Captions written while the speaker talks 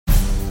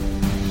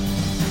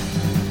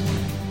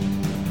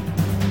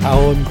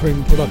Alan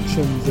Kring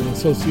Productions, in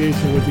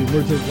association with the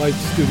Emergent Light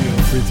Studio,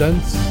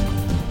 presents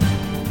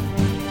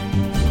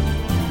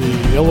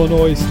the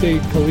Illinois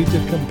State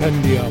Collegiate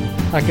Compendium,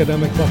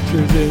 Academic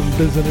Lectures in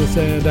Business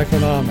and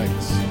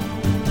Economics.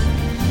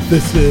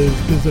 This is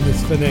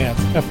Business Finance,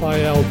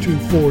 FIL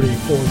 240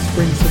 for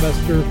spring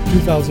semester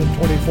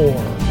 2024.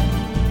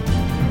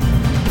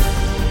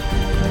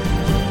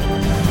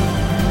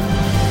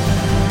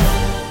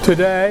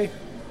 Today,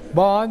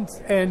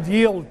 bonds and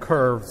yield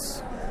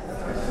curves.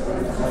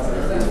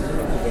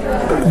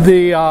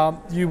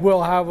 You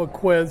will have a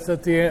quiz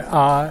at the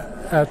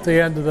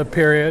end of the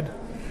period,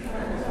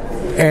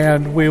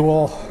 and we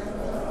will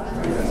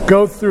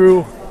go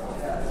through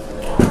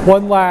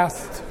one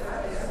last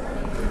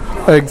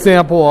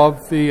example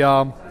of the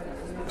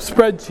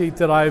spreadsheet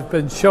that I've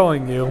been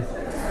showing you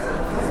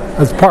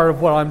as part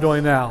of what I'm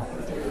doing now.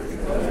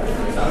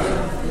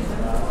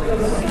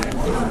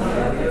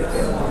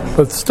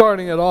 But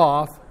starting it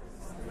off,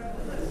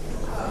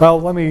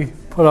 well, let me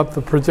put up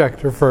the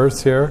projector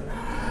first here.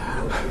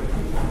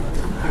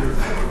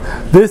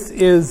 This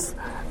is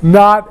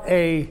not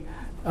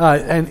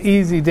an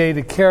easy day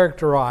to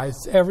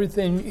characterize.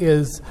 Everything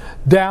is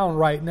down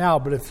right now,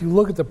 but if you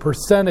look at the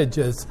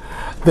percentages,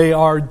 they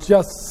are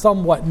just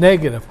somewhat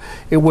negative.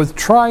 It was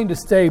trying to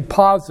stay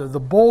positive.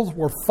 The bulls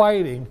were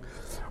fighting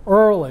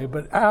early,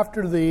 but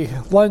after the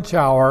lunch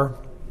hour,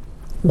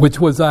 which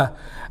was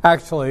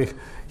actually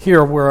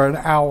here we're an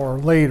hour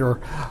later,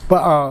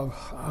 but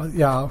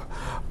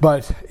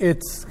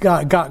it's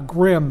got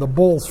grim.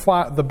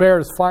 The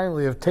Bears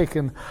finally have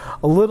taken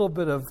a little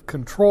bit of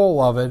control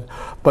of it,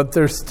 but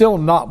there's still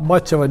not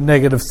much of a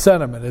negative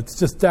sentiment. It's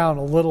just down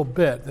a little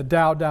bit. The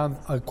Dow down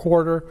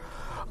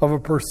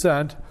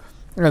 0.25%,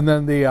 and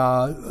then the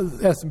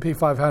S&P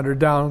 500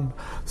 down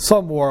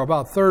some more,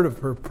 about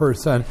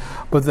 1/3%.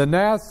 But the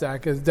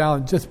NASDAQ is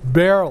down just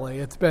barely.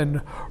 It's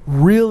been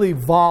really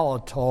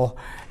volatile,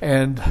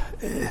 and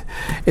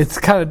it's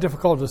kind of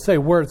difficult to say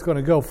where it's going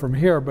to go from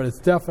here, but it's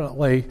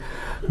definitely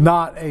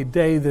not a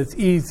day that's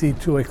easy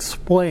to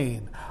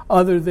explain,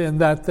 other than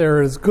that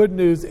there is good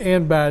news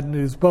and bad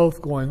news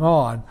both going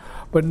on,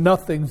 but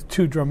nothing's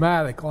too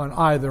dramatic on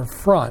either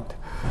front.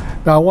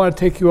 Now I want to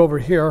take you over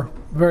here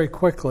very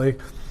quickly.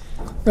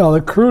 Now, the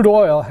crude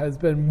oil has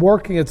been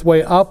working its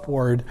way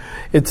upward.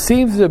 It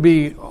seems to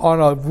be on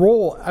a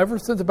roll ever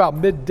since about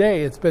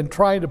midday. It's been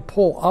trying to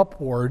pull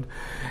upward,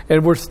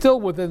 and we're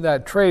still within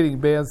that trading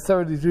band,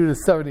 72 to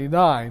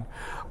 79,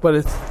 but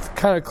it's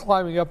kind of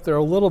climbing up there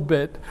a little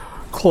bit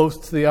close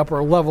to the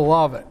upper level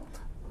of it.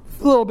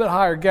 A little bit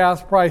higher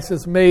gas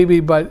prices maybe,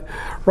 but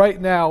right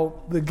now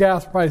the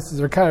gas prices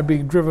are kind of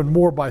being driven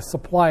more by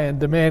supply and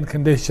demand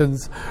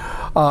conditions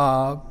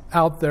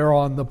out there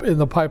in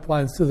the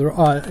pipelines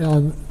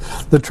on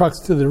the trucks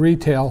to the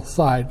retail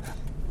side.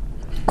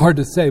 Hard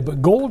to say, but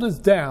gold is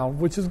down,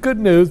 which is good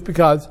news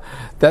because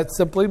that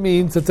simply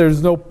means that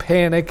there's no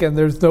panic and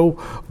there's no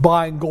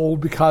buying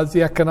gold because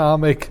the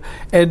economic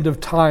end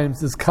of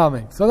times is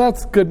coming. So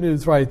that's good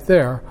news right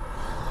there.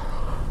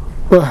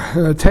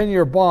 The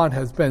 10-year bond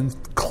has been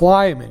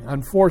climbing.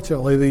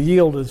 Unfortunately, the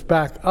yield is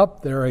back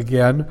up there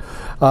again.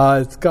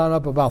 It's gone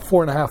up about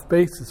 4.5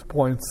 basis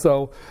points.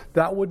 So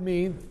that would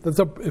mean that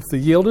if the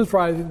yield is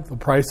rising, the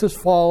price is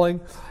falling,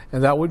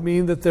 and that would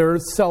mean that there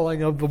is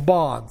selling of the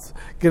bonds,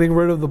 getting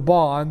rid of the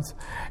bonds.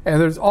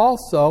 And there's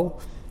also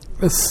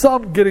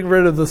some getting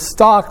rid of the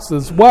stocks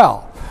as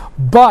well.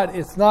 But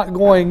it's not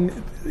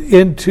going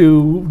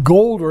into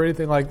gold or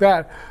anything like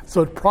that,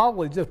 so it's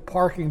probably just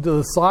parking to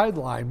the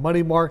sideline,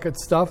 money market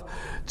stuff,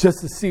 just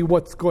to see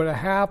what's going to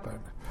happen.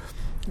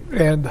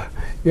 And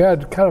you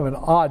had kind of an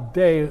odd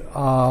day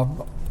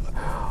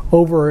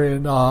over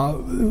in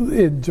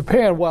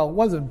Japan. Well, it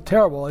wasn't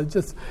terrible. It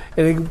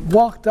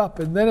walked up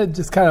and then it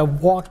just kind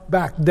of walked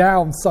back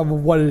down some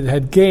of what it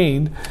had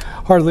gained,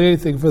 hardly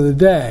anything for the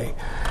day.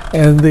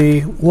 And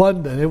the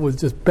London, it was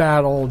just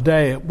bad all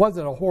day. It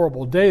wasn't a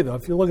horrible day, though.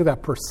 If you look at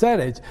that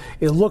percentage,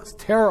 it looks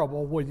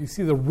terrible when you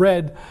see the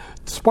red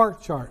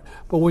spark chart.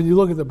 But when you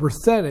look at the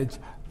percentage,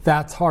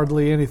 that's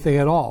hardly anything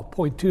at all,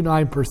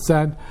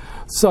 0.29%.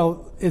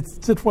 So it's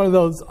just one of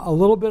those, a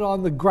little bit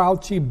on the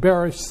grouchy,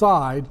 bearish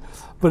side,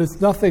 but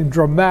it's nothing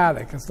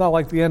dramatic. It's not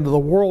like the end of the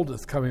world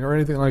is coming or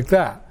anything like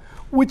that,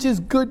 which is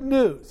good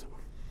news.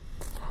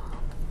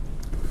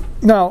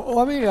 Now,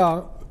 let me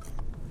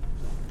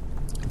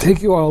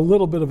take you on a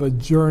little bit of a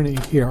journey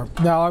here.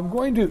 Now,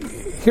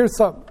 here's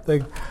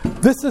something.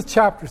 This is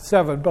chapter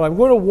 7, but I'm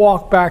going to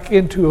walk back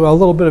into a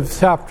little bit of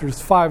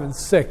chapters 5 and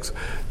 6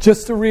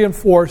 just to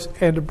reinforce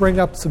and to bring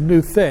up some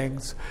new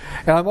things.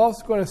 And I'm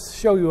also going to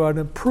show you an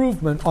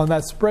improvement on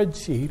that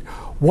spreadsheet,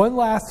 one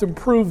last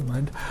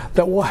improvement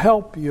that will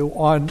help you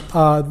on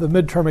the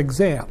midterm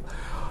exam.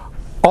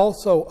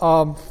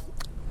 Also,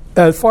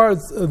 as far as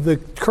the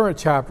current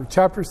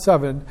chapter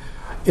 7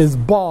 is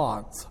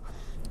bonds.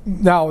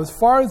 Now, as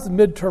far as the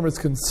midterm is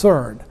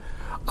concerned,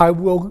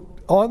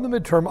 on the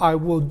midterm, I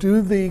will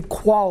do the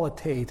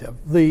qualitative,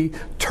 the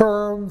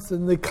terms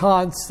and the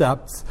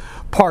concepts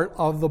part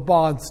of the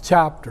bonds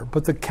chapter.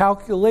 But the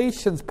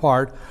calculations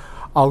part,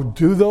 I'll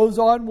do those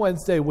on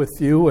Wednesday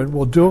with you, and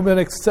we'll do them in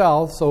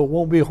Excel, so it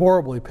won't be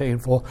horribly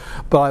painful,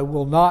 but I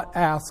will not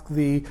ask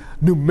the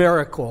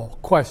numerical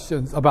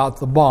questions about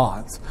the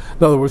bonds.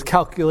 In other words,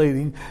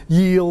 calculating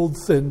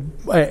yields and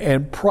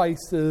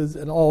prices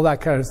and all that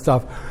kind of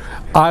stuff.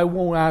 I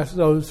won't ask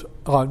those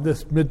on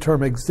this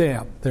midterm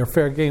exam. They're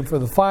fair game for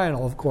the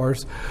final, of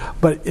course,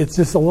 but it's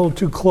just a little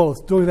too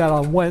close. Doing that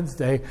on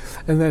Wednesday,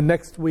 and then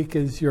next week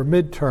is your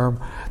midterm.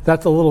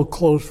 That's a little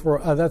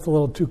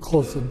too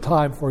close in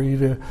time for you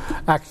to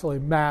actually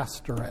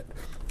master it.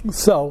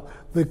 So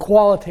the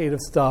qualitative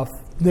stuff,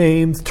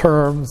 names,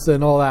 terms,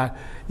 and all that,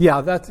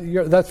 yeah,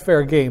 that's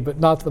fair game, but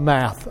not the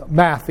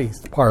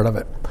mathy part of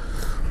it.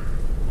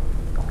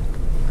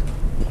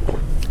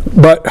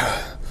 But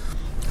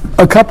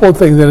a couple of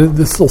things, and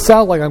this will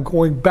sound like I'm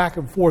going back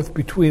and forth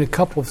between a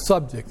couple of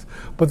subjects,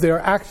 but they are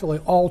actually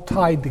all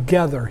tied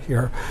together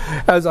here,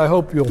 as I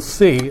hope you'll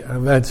see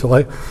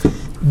eventually.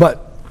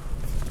 But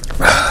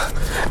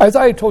as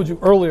I told you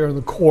earlier in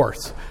the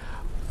course,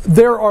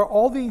 there are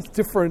all these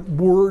different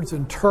words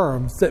and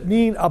terms that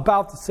mean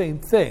about the same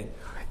thing.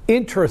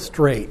 Interest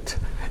rate,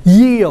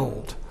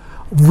 yield,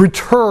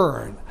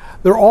 return.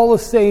 They're all the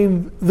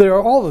same.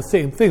 They're all the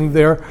same thing.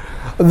 They're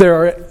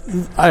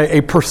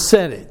a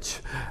percentage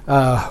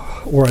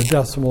or a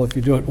decimal if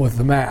you do it with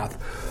the math.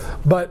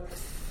 But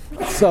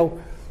so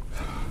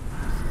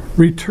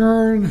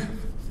return,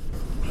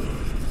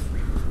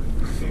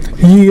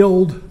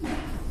 yield,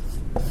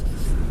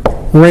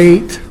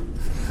 rate,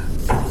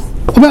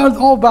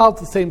 all about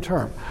the same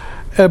term.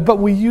 But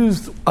we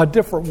used a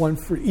different one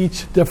for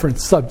each different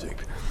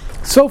subject.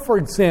 So, for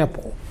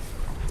example,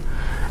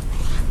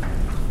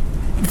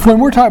 when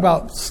we're talking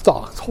about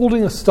stocks,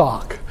 holding a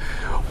stock,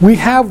 we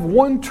have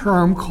one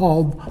term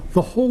called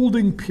the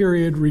holding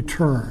period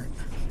return.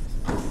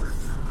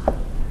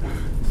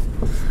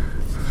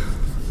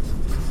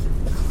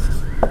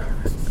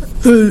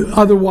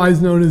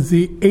 Otherwise known as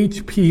the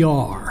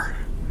HPR.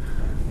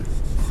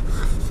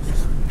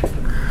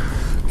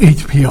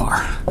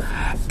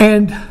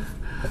 And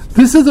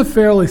this is a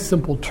fairly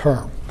simple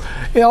term.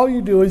 All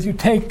you do is you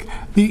take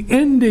the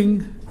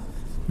ending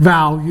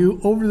value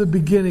over the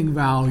beginning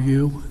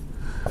value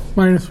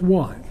minus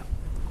 1.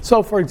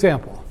 So, for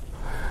example,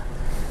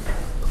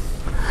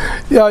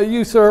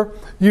 you, sir,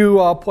 you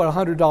put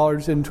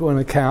 $100 into an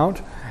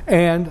account,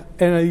 and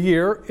in a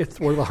year, it's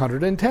worth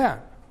 110.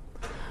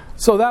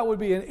 So that would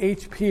be an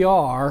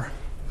HPR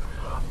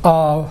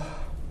of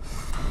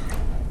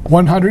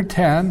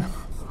 110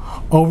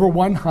 over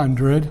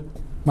 100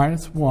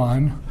 minus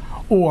 1,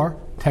 or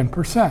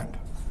 10%.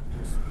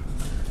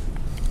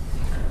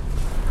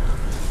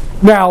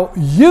 Now,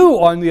 you,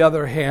 on the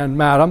other hand,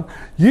 madam,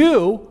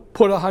 you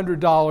put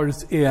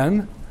 $100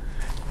 in,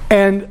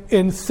 and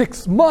in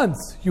 6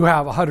 months, you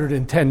have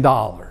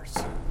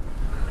 $110.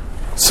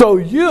 So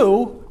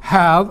you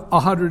have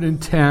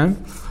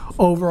 110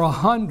 over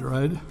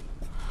 100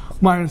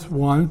 minus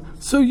 1,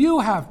 so you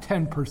have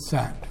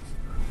 10%.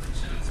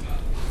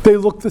 They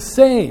look the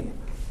same,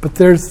 but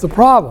there's the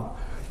problem.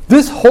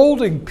 This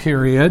holding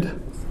period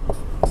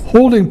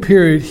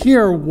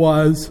here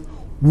was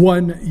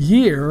 1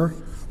 year.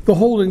 The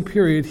holding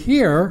period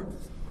here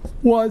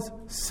was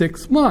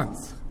 6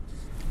 months.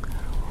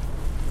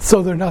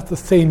 So they're not the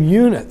same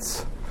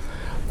units.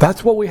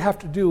 That's what we have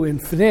to do in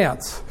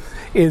finance,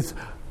 is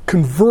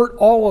convert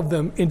all of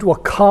them into a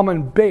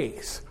common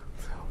base,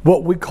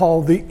 what we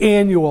call the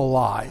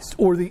annualized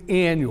or the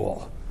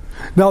annual.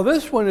 Now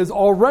this one is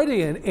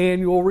already an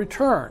annual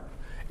return.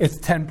 It's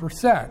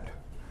 10%.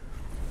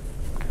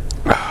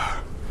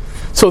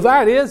 So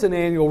that is an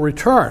annual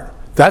return.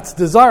 That's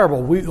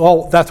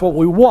desirable. That's what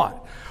we want.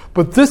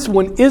 But this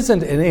one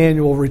isn't an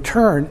annual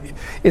return.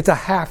 It's a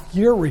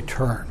half-year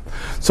return.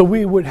 So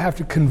we would have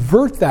to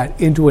convert that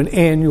into an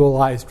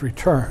annualized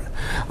return.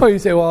 Oh, you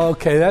say, well,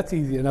 okay, that's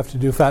easy enough to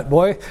do, fat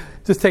boy.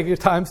 Just take it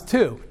times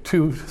 2.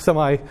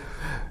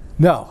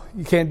 No,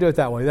 you can't do it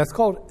that way. That's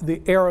called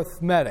the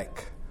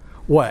arithmetic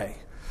way.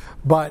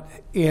 But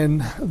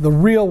in the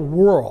real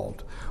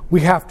world, we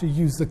have to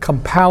use the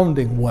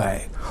compounding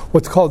way.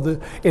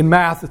 In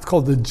math, it's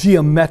called the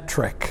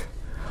geometric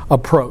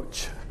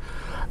approach.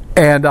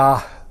 And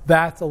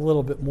that's a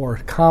little bit more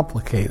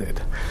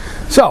complicated.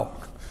 So,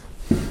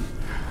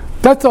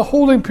 that's a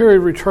holding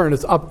period return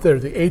is up there,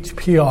 the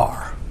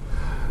HPR.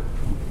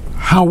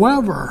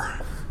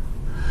 However,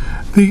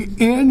 the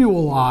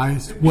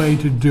annualized way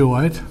to do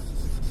it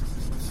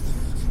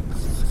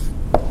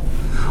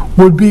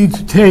would be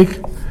to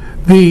take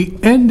the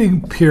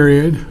ending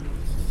period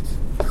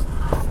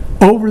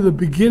over the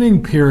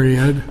beginning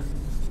period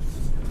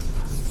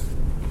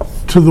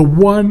to the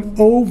 1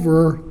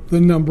 over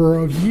the number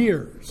of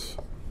years.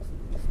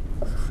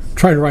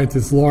 Try to write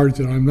this large,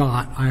 and I'm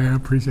not. I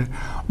appreciate it.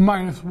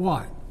 Minus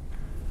 1.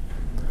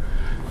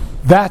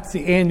 That's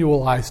the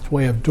annualized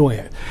way of doing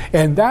it.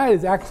 And that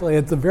is actually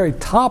at the very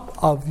top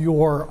of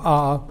your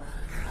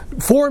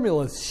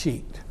formula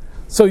sheet.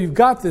 So you've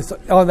got this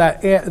on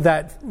that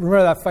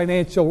remember that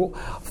financial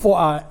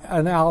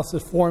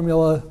analysis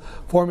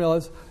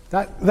formulas.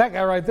 That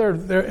guy right there,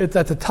 it's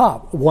at the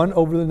top, 1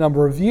 over the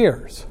number of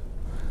years.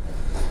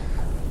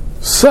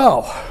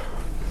 So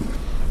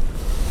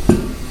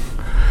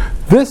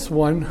this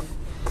one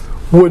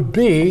would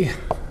be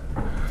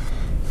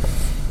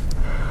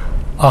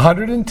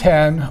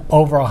 110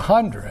 over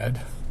 100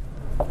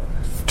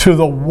 to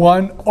the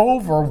 1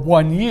 over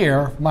 1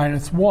 year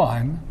minus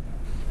 1,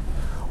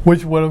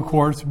 which would, of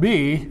course,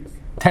 be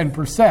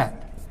 10%.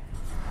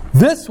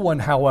 This one,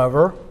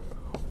 however,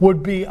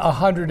 would be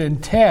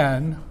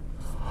 110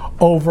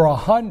 over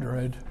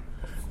 100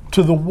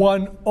 to the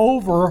 1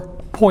 over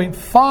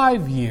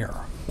 0.5 year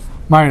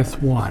minus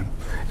 1.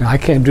 And I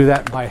can't do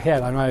that in my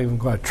head. I'm not even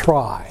going to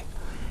try.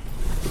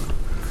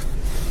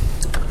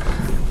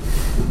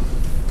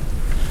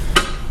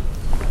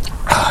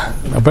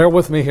 Now bear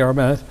with me here a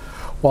minute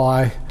while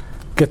I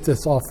get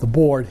this off the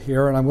board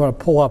here, and I'm going to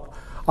pull up.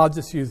 I'll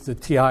just use the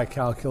TI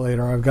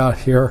calculator I've got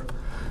here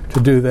to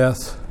do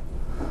this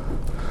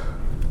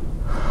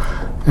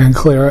and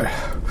clear it.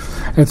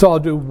 And so I'll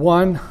do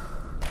 1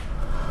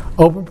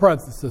 open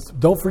parenthesis.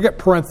 Don't forget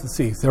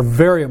parentheses. They're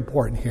very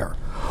important here.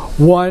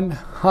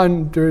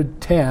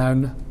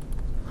 110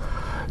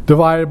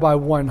 divided by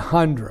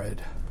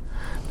 100.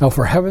 Now,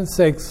 for heaven's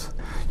sakes,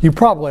 you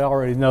probably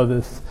already know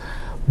this,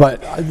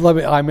 but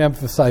I'm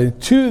emphasizing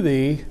to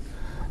the.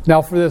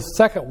 Now, for this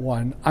second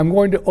one, I'm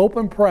going to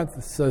open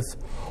parenthesis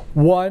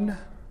 1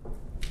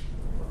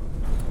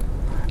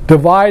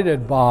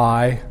 divided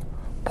by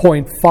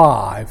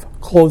 0.5,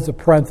 close the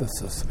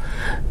parenthesis.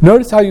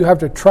 Notice how you have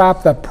to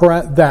trap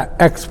that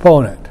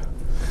exponent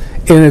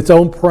in its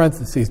own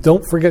parentheses.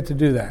 Don't forget to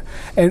do that.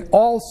 And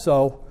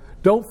also,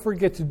 don't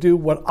forget to do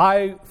what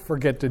I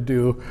forget to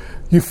do.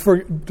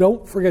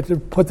 Don't forget to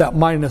put that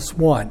minus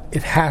 1.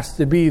 It has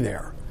to be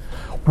there.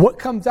 What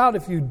comes out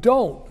if you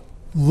don't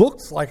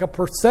looks like a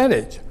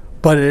percentage,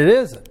 but it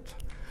isn't.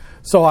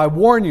 So I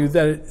warn you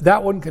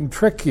that one can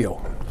trick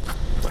you.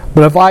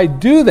 But if I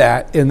do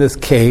that in this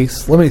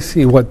case, let me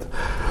see what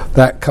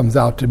that comes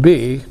out to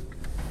be.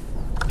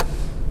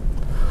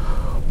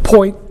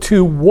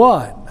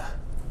 0.21%.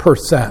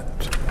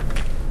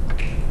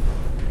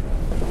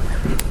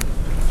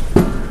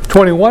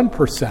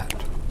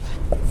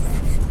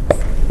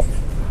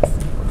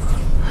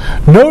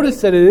 21%.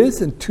 Notice that it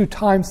isn't 2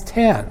 times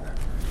 10.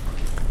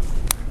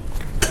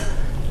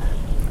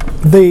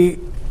 The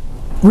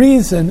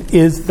reason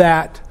is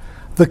that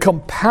the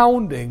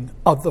compounding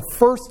of the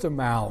first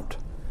amount,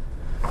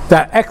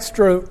 that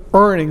extra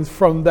earnings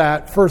from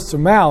that first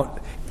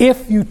amount,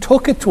 if you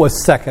took it to a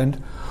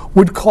second,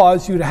 would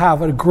cause you to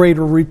have a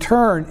greater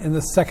return in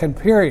the second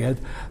period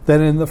than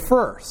in the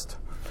first.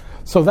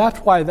 So that's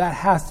why that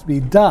has to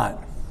be done.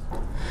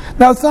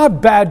 Now, it's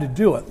not bad to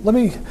do it. Let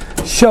me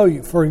show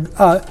you. For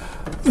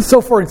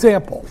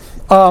example,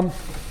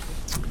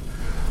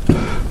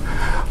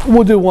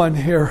 we'll do one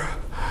here.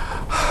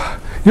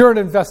 You're an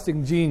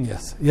investing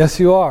genius. Yes,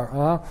 you are.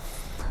 Huh?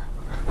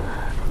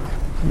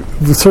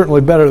 Certainly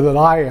better than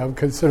I am,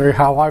 considering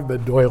how I've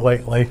been doing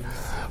lately.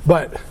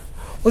 But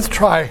let's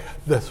try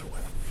this one.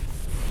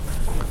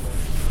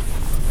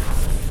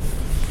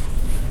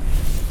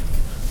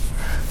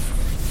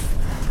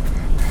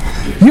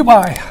 You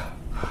buy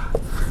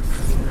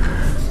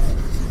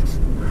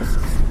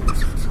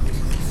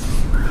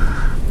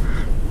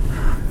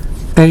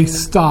a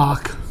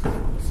stock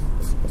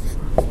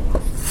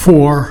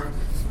for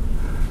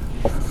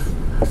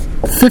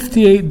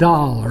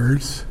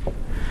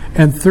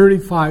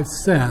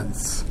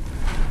 $58.35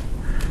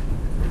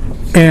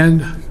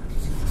 and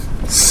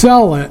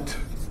sell it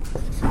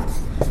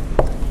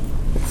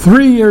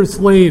 3 years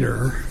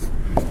later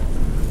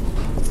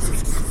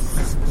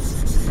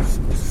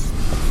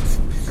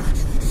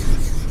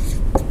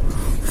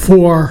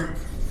for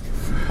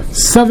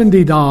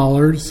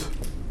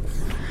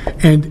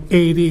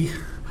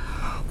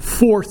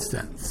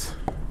 $70.84.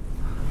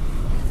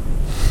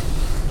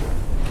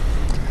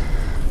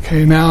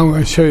 Okay, now I'm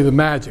going to show you the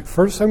magic.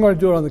 First, I'm going to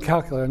do it on the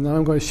calculator, and then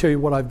I'm going to show you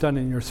what I've done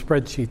in your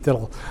spreadsheet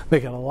that'll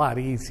make it a lot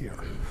easier.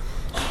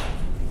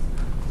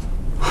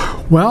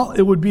 Well,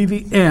 it would be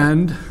the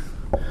end,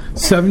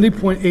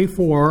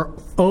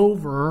 70.84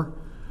 over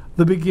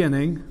the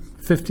beginning,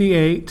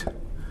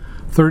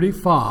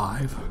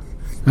 58.35.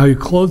 Now you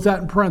close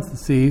that in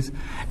parentheses,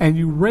 and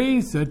you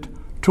raise it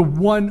to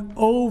 1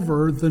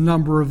 over the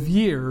number of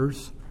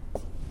years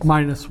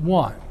minus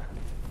 1.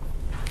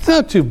 It's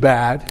not too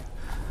bad.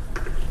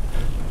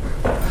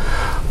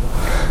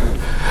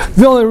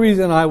 The only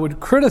reason I would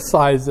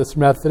criticize this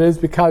method is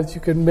because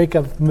you can make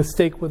a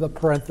mistake with a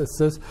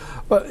parenthesis.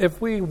 But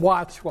if we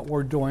watch what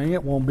we're doing,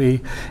 it won't be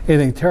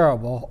anything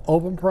terrible.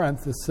 Open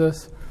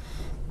parenthesis.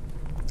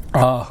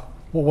 What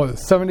was it?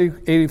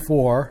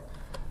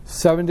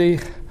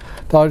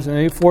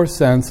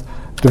 $70.84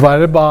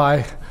 divided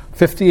by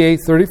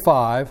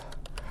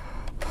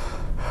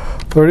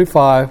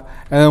 58.35,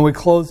 and then we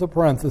close the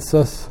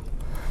parenthesis,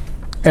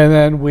 and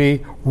then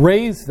we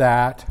raise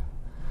that,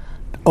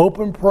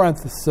 open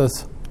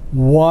parenthesis,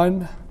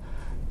 1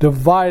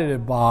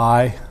 divided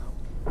by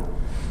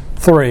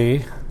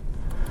 3,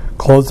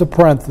 close the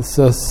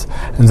parenthesis,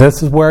 and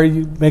this is where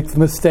you make the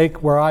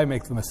mistake, where I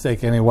make the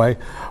mistake anyway,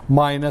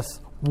 minus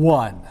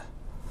 1.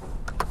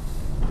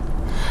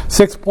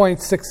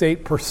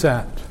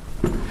 6.68%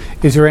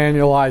 is your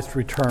annualized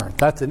return.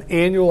 That's an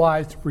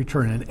annualized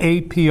return, an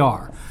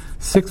APR,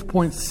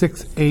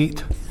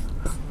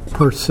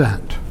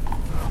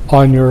 6.68%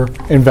 on your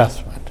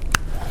investment.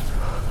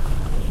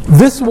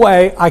 This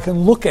way, I can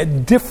look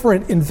at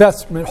different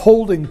investment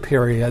holding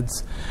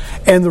periods,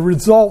 and the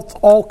results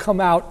all come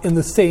out in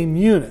the same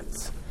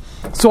units.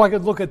 So I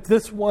could look at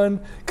this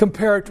one,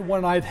 compare it to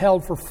one I'd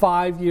held for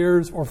 5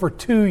 years or for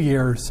 2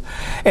 years,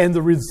 and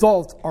the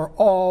results are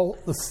all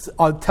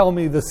tell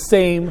me the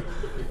same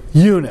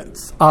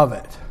units of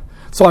it.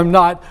 So I'm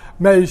not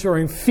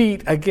measuring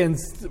feet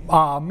against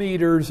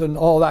meters and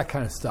all that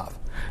kind of stuff.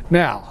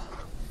 Now,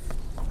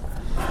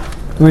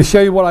 let me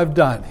show you what I've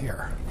done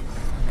here.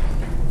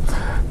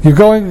 You're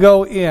going to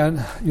go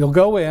in, you'll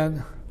go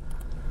in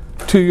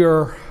to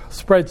your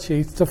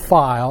spreadsheets, to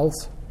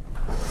files,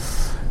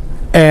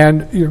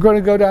 and you're going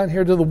to go down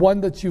here to the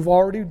one that you've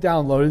already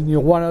downloaded, and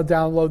you'll want to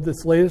download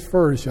this latest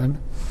version.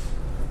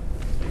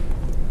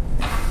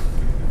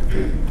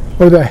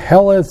 Where the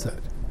hell is it?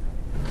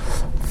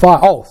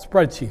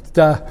 Spreadsheets.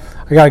 Duh.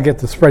 I got to get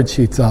the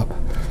spreadsheets up.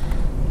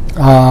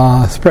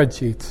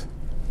 Spreadsheets.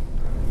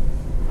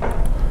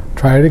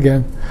 Try it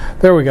again.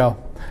 There we go.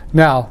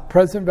 Now,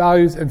 present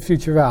values and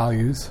future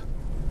values.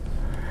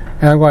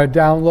 And I'm going to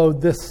download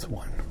this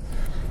one.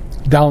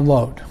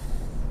 Download.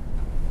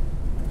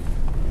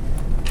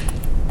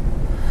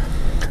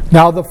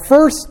 Now, the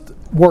first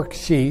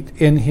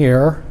worksheet in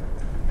here,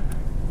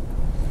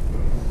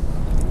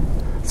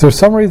 is there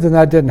some reason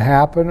that didn't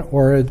happen,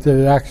 or did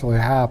it actually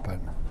happen?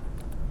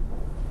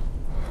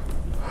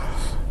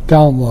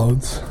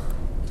 Downloads.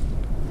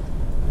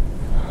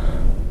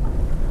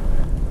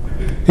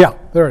 Yeah,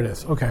 there it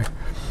is. Okay.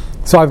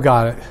 So I've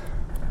got it.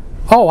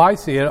 Oh, I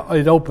see it.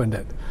 It opened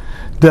it.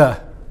 Duh.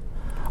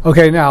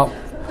 Okay, now,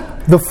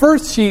 the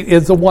first sheet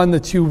is the one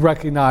that you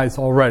recognize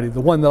already, the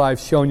one that I've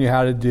shown you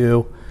how to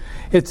do.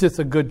 It's just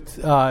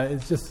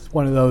it's just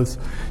one of those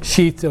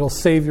sheets that'll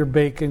save your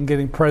bacon,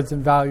 getting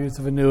present values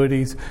of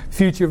annuities,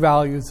 future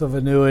values of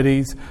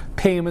annuities,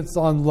 payments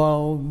on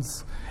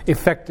loans,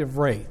 effective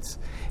rates.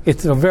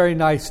 It's a very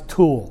nice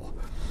tool.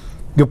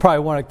 You'll probably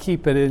want to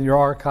keep it in your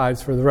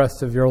archives for the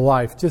rest of your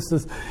life, just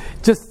as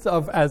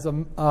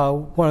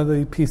one of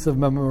the pieces of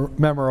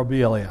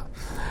memorabilia.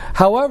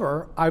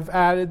 However, I've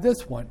added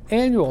this one,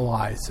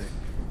 annualizing.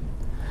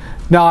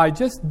 Now, I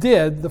just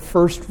did the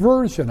first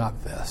version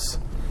of this,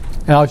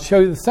 and I'll show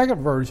you the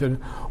second version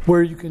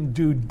where you can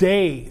do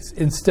days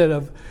instead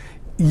of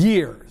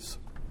years.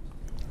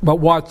 But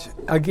watch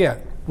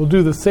again. We'll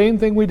do the same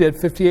thing we did,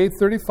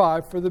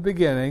 5835 for the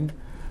beginning,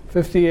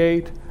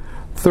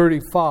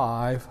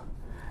 5835.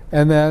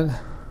 And then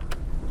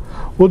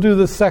we'll do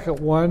the second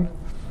one,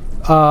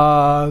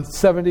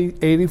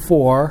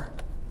 7084.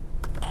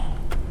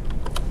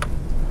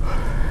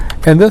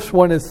 And this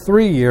one is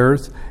 3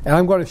 years. And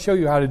I'm going to show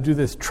you how to do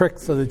this trick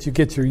so that you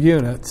get your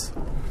units.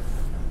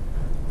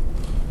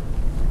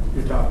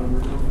 Your top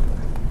number?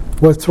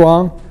 What's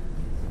wrong?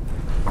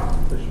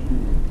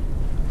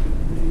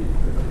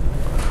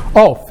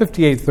 Oh,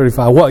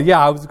 5835. Well,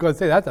 yeah, I was going to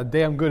say that's a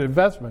damn good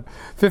investment.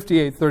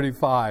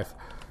 5835.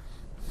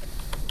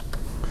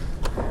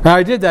 Now,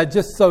 I did that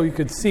just so you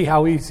could see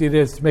how easy it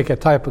is to make a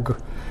type of...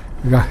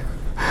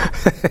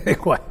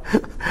 Anyway,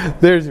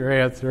 there's your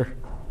answer.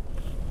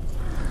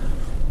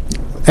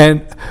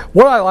 And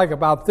what I like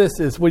about this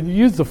is when you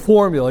use the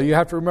formula, you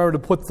have to remember to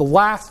put the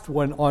last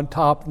one on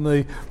top and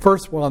the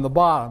first one on the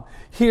bottom.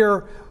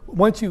 Here,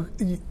 once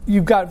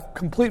you've got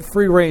complete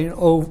free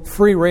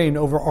reign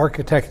over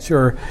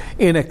architecture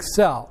in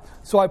Excel.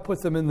 So I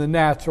put them in the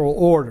natural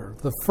order.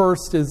 The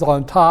first is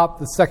on top,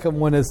 the second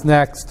one is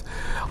next,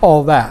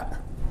 all that.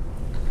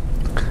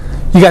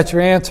 You got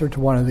your answer to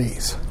one of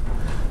these.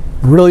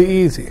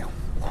 Really easy.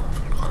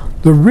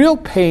 The real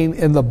pain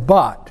in the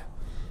butt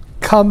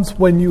comes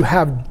when you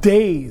have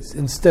days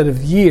instead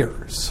of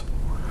years.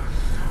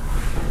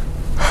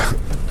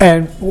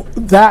 And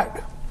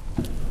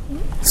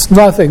that's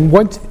nothing.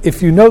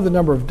 If you know the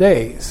number of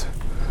days,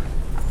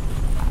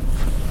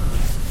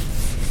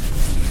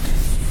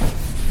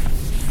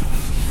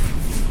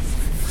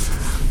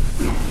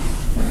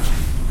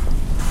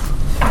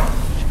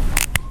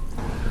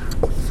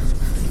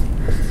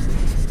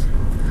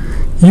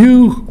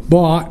 you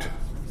bought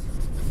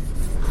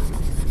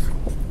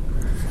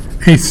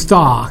a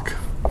stock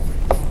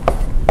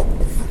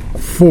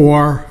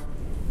for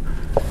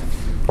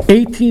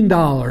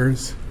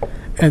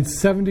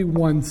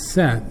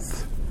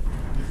 $18.71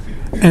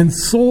 and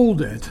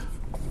sold it,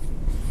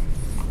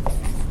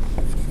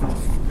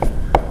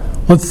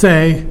 let's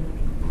say,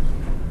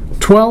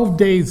 12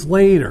 days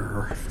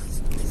later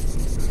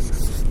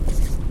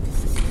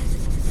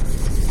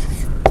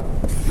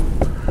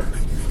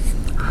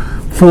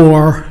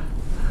for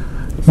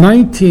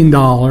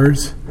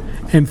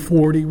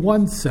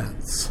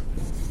 $19.41.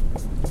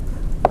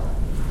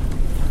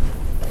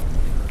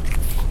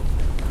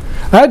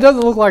 That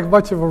doesn't look like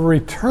much of a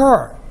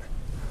return.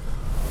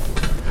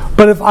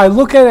 But if I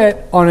look at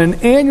it on an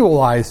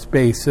annualized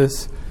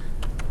basis,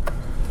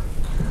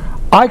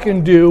 I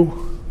can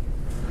do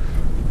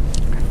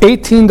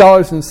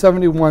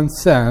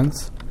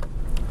 $18.71,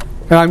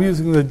 and I'm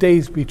using the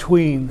days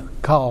between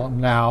column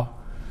now,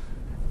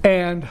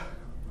 and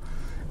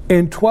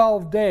in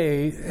 12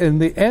 days,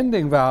 and the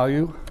ending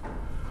value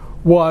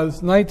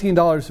was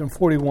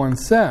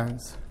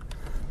 $19.41.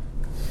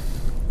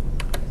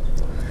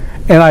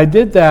 And I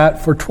did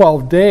that for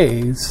 12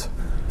 days.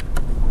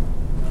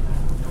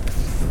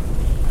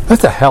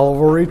 That's a hell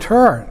of a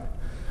return.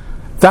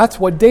 That's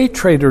what day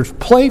traders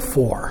play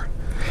for,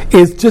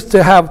 is just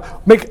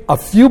to make a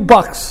few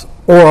bucks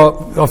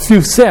or a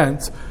few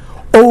cents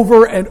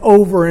over and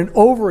over and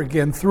over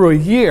again through a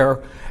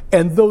year,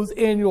 and those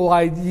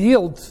annualized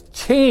yields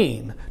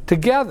chain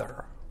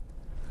together.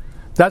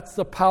 That's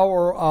the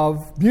power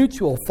of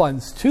mutual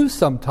funds too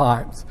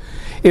sometimes.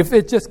 If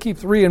it just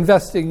keeps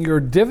reinvesting your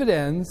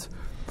dividends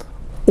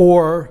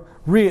or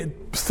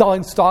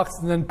selling stocks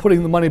and then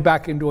putting the money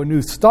back into a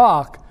new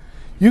stock,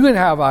 you can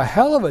have a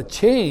hell of a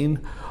chain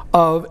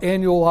of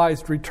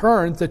annualized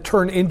returns that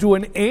turn into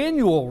an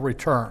annual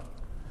return.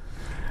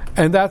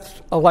 And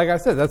that's, like I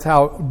said, that's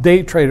how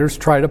day traders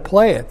try to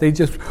play it. They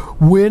just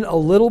win a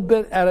little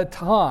bit at a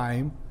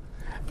time,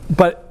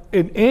 but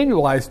in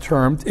annualized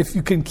terms, if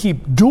you can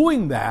keep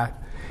doing that,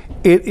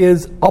 it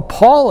is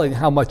appalling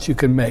how much you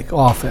can make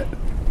off it.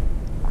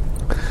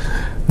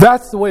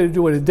 That's the way to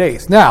do it in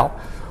days. Now,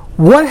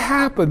 what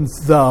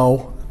happens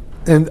though,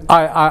 and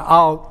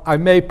I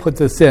may put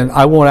this in,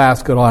 I won't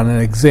ask it on an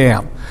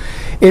exam.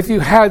 If you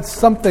had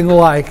something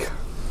like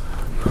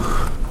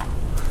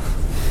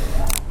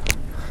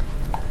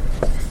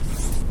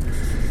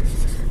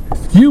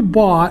you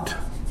bought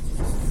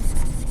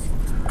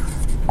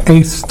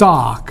a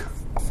stock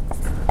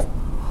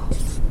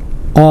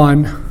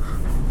on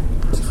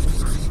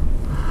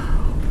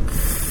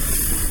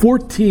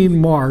 14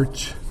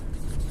 March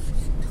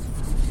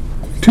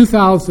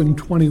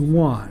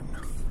 2021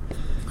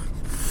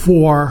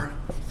 for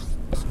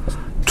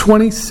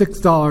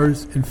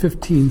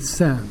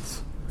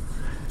 $26.15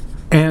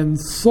 and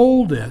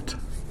sold it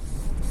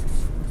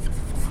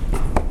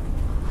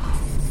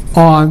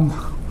on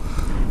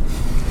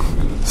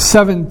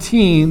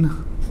 17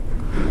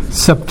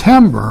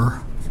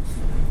 September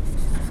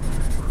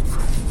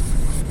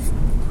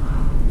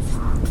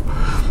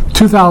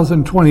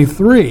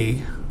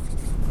 2023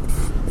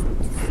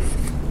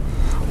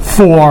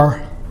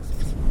 for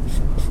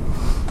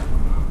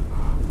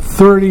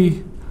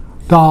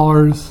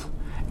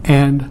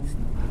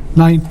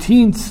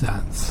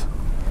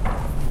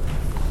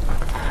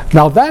 $30.19.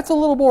 Now that's a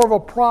little more of a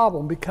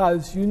problem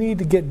because you need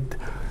to get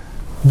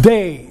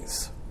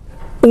days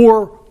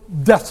or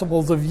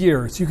decimals of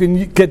years. You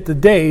can get the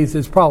days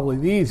is probably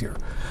the easier.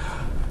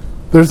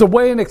 There's a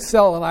way in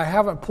Excel, and I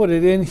haven't put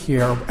it in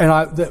here,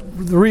 and the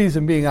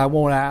reason being I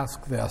won't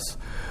ask this,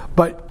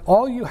 but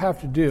all you have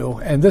to do,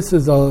 and this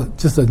is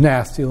just a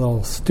nasty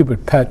little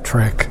stupid pet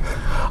trick,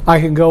 I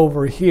can go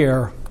over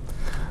here,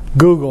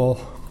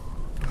 Google,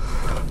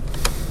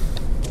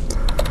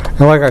 and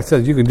like I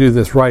said, you can do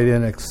this right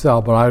in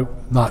Excel, but I'm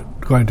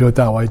not going to do it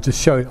that way.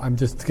 I'm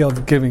just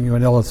giving you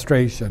an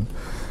illustration.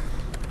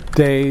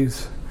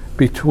 Days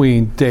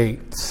between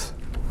dates.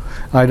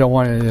 I don't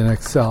want it in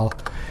Excel.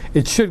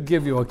 It should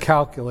give you a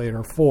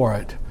calculator for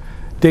it.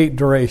 Date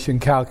duration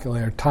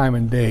calculator, time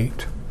and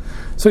date.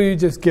 So you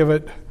just give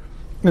it,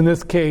 in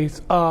this case,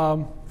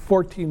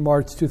 14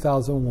 March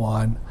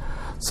 2001.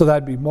 So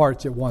that'd be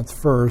March at once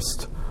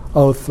 1st,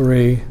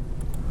 03,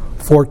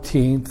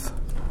 14th,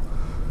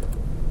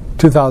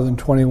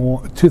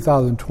 2021,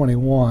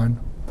 2021.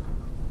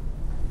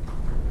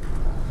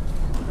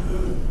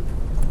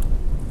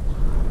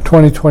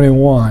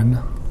 2021,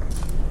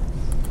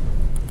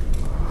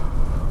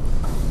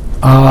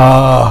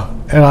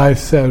 and I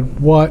said,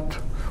 what?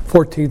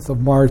 14th of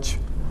March,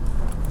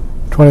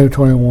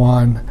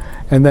 2021,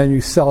 and then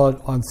you sell it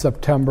on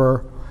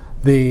September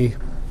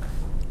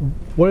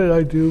what did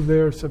I do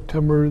there?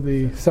 September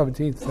the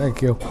 17th,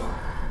 thank you,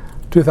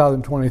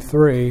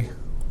 2023,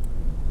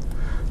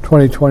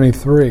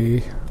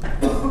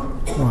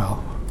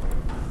 well,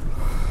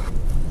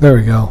 there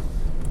we go,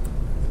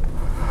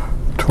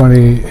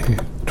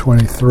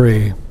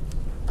 2023.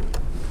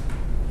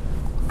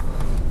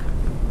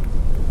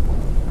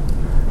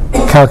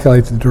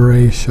 Calculate the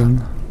duration.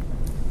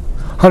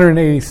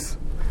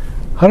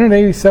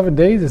 187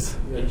 days is.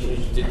 You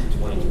changed it to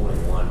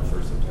 2021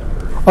 for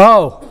September.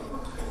 Oh,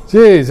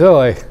 geez,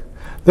 really?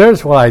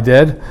 There's what I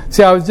did.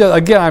 See,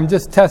 I'm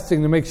just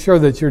testing to make sure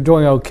that you're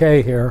doing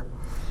okay here.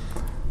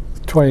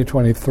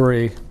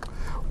 2023.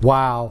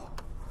 Wow.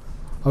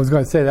 I was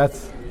going to say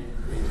that's.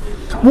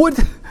 What?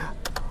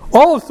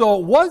 Oh, so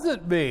it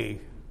wasn't me.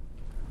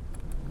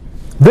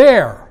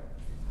 There.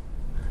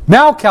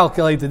 Now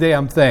calculate the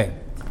damn thing.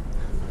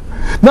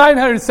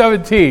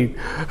 917.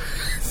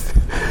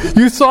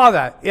 You saw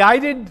that. I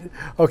didn't.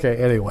 Okay,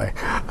 anyway.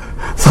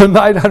 So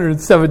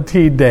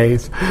 917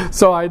 days.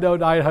 So I know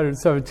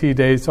 917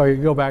 days, so I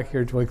can go back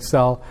here to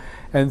Excel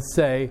and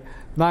say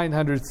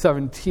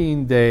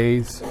 917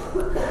 days,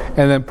 and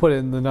then put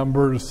in the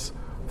numbers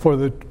for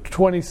the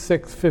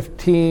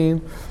 2615,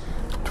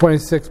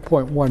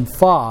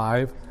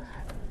 26.15,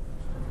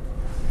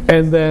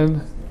 and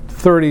then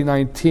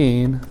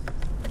 3019.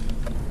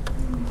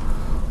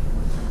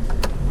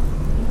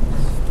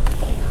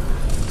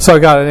 So I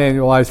got an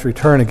annualized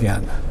return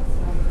again.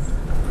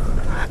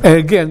 And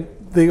again,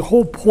 the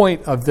whole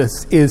point of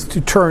this is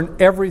to turn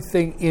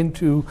everything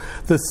into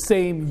the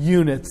same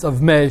units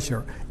of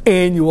measure,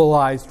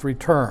 annualized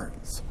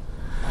returns.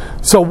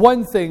 So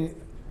one thing,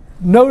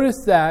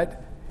 notice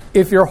that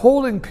if your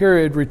holding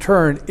period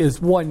return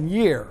is 1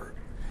 year,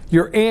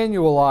 your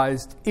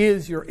annualized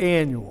is your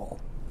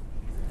annual.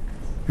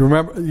 You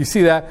remember? You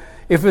see that?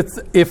 If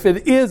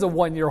it is a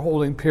 1 year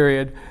holding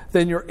period,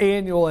 then your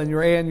annual and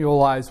your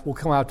annualized will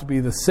come out to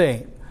be the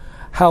same.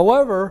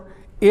 However,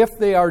 if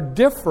they are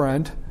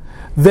different,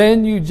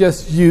 then you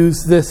just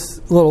use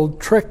this little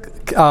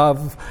trick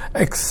of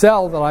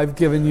Excel that I've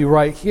given you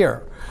right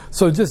here.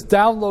 So just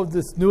download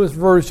this newest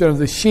version of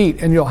the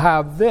sheet and you'll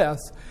have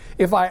this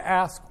if I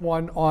ask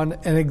one on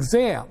an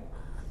exam.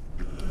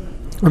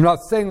 I'm not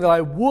saying that I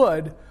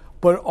would,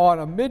 but on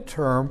a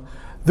midterm,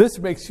 this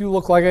makes you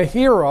look like a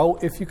hero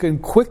if you can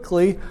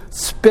quickly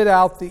spit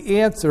out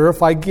the answer.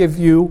 If I give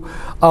you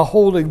a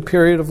holding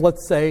period of,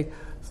 let's say,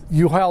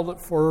 you held it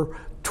for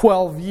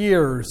 12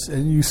 years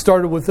and you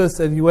started with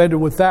this and you ended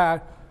with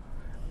that,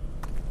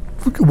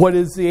 what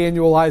is the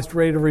annualized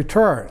rate of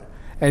return?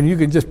 And you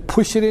can just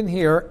push it in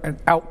here and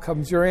out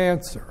comes your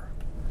answer.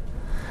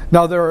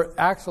 Now there are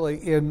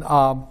actually in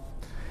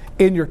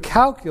your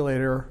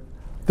calculator,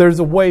 there's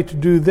a way to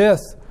do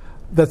this.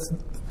 Do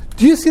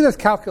you see this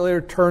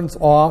calculator turns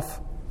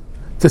off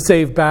to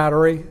save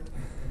battery?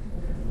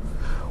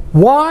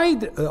 Why?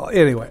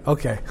 Anyway,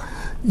 okay.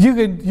 You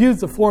can use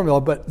the formula,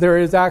 but there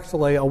is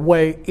actually a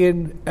way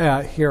in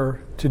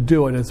here to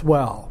do it as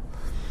well.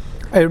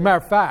 As a matter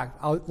of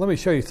fact, let me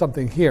show you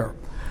something here.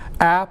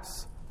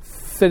 Apps,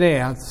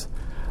 Finance,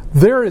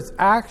 there is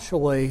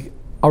actually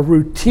a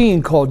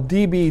routine called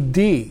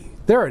DBD.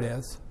 There it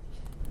is.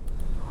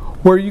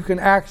 Where you can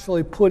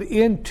actually put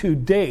in 2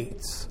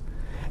 dates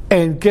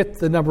and get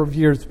the number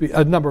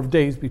of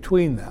days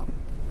between them.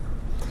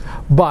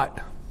 But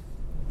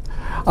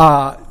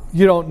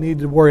you don't need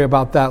to worry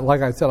about that.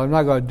 Like I said, I'm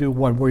not going to do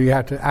one where you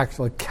have to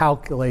actually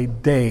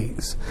calculate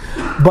days.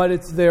 But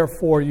it's there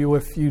for you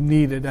if you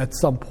need it at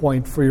some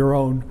point for your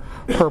own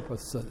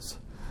purposes.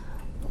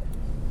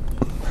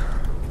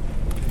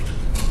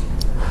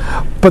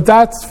 But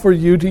that's for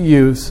you to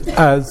use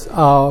as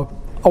a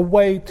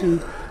way to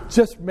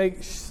just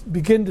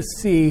begin to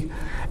see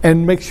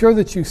and make sure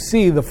that you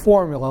see the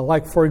formula.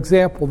 Like, for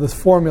example, this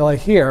formula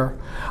here,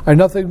 I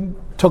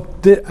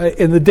took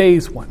in the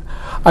days one.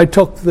 I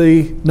took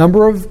the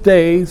number of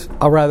days,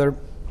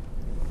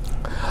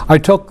 I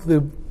took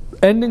the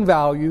ending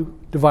value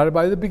divided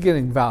by the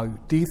beginning value,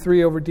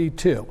 D3 over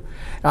D2.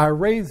 And I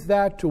raised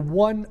that to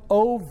 1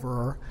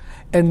 over,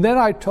 and then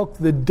I took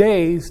the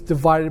days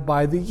divided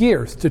by the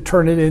years to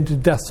turn it into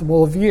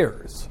decimal of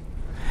years.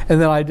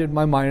 And then I did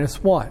my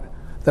 -1.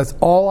 That's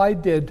all I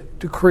did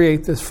to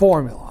create this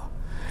formula.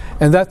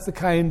 And that's the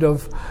kind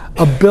of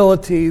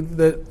ability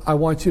that I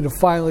want you to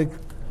finally,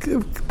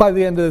 by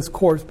the end of this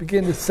course,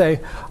 begin to say,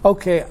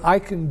 okay, I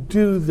can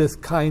do this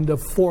kind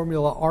of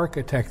formula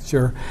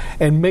architecture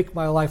and make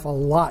my life a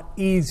lot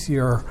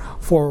easier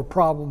for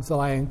problems that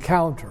I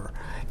encounter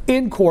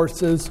in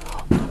courses,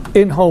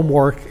 in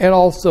homework, and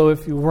also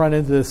if you run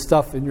into this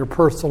stuff in your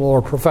personal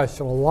or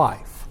professional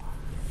life.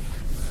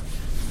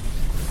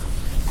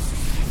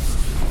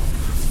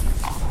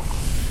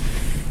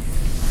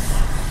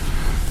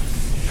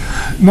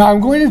 Now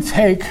I'm going to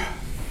take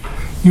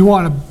you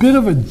on a bit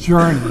of a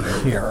journey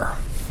here.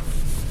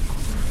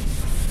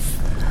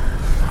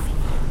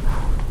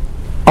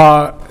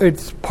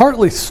 It's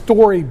partly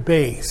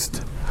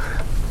story-based,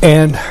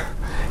 and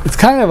it's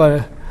kind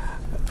of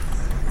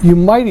you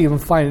might even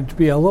find it to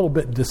be a little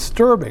bit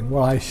disturbing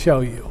what I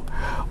show you,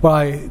 what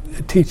I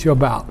teach you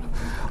about.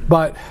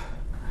 But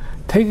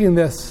taking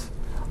this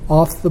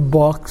off the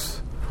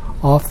books,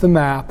 off the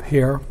map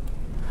here,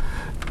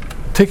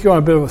 take you on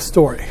a bit of a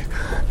story.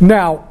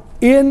 Now,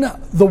 in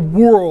the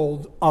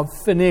world of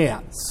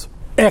finance,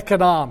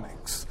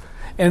 economics,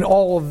 and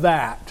all of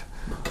that,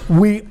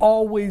 we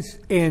always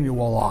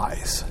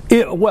annualize.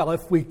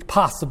 If we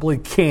possibly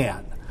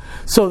can.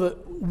 So that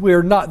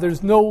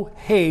there's no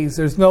haze,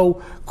 there's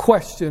no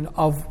question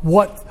of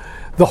what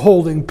the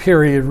holding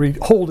period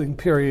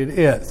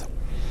is.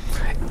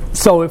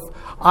 So if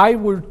I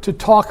were to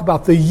talk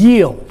about the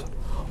yield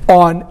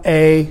on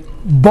a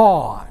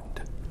bond,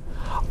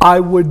 I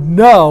would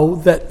know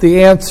that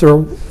the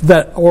answer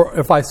or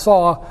if I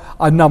saw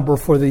a number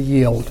for the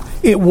yield,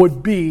 it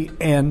would be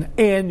an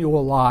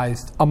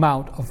annualized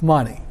amount of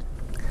money.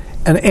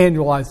 An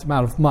annualized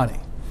amount of money.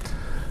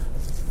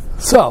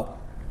 So,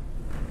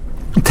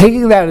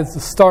 taking that as the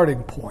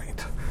starting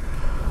point,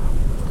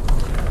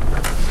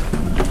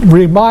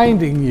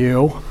 reminding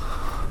you,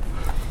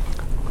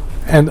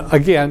 and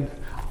again,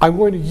 I'm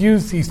going to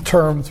use these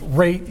terms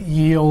rate,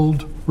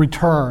 yield,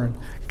 return,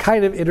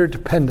 kind of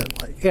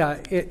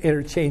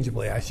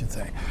interchangeably, I should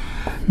say.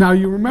 Now,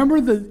 you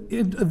remember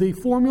the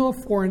formula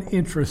for an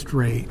interest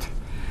rate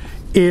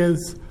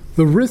is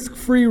the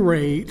risk-free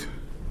rate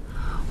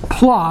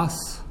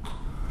plus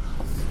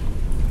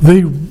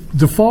the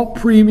default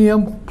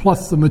premium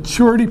plus the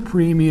maturity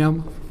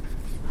premium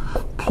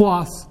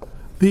plus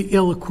the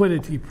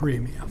illiquidity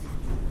premium.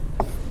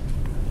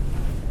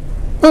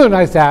 Really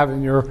nice to have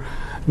in your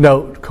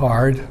note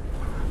card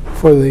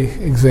for the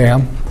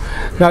exam.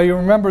 Now you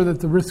remember that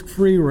the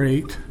risk-free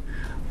rate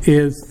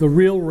is the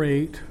real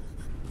rate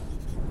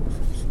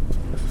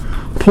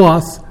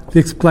plus the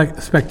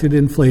expected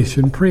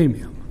inflation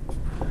premium.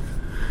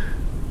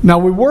 Now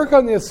we work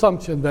on the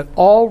assumption that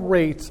all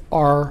rates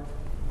are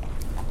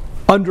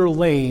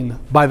underlain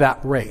by that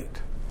rate.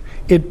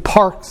 It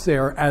parks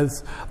there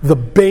as the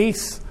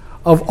base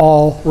of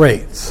all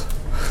rates.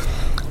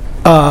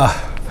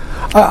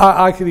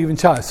 I could even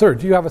tell you, sir,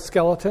 do you have a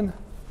skeleton?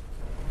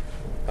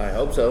 I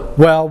hope so.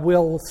 Well,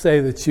 we'll say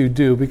that you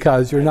do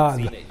because you're not. I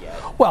haven't seen it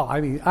yet. Well,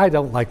 I mean, I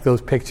don't like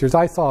those pictures.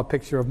 I saw a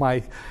picture of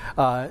my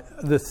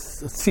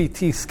this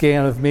CT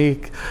scan of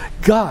me.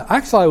 God,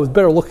 actually, I was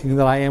better looking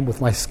than I am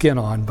with my skin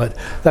on, but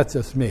that's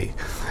just me.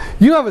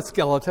 You have a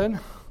skeleton,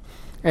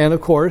 and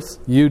of course,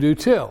 you do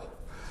too.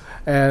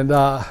 And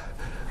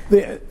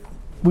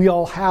we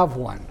all have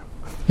one.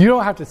 You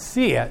don't have to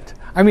see it.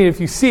 I mean, if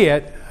you see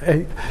it,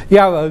 you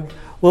have a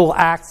little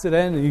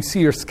accident and you see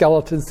your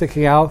skeleton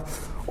sticking out.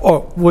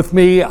 Or with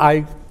me,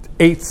 I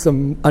ate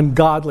some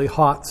ungodly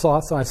hot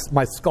sauce and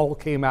my skull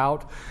came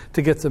out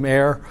to get some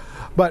air.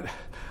 But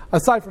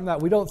aside from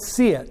that, we don't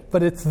see it,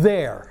 but it's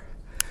there.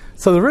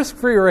 So the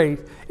risk-free rate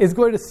is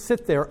going to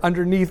sit there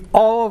underneath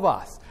all of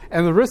us.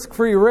 And the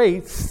risk-free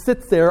rate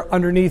sits there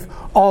underneath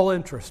all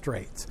interest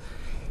rates.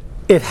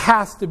 It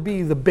has to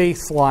be the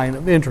baseline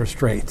of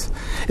interest rates.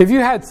 If you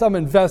had some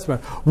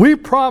investment, we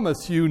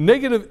promise you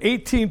negative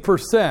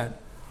 18%.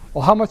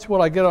 Well, how much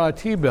would I get on a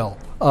T-bill?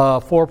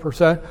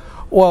 4%?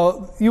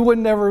 Well, you would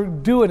never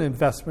do an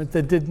investment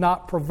that did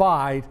not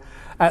provide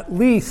at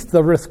least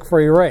the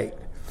risk-free rate.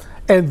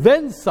 And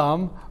then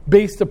some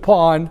based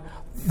upon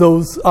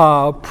those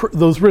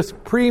risk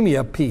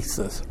premium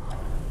pieces.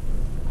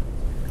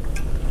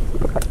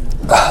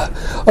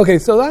 Okay,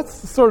 so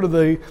that's sort of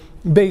the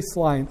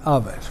baseline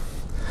of it.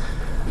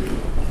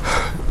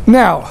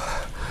 Now,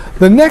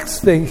 the next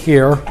thing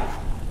here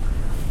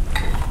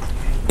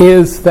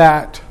is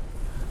that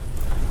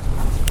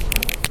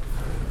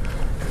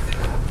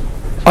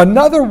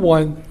another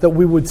one that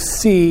we would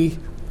see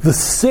the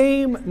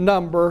same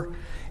number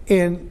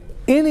in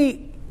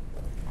any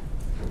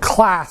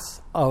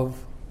class of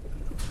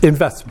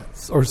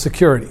investments or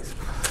securities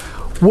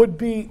would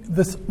be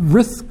this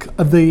risk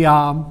of the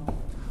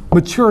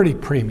maturity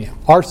premium,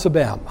 R sub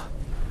M.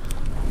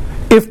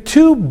 If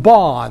two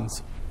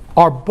bonds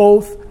are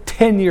both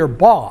 10-year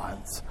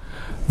bonds,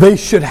 they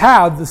should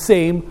have the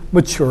same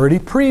maturity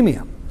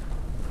premium.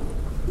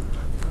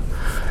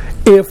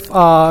 If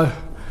a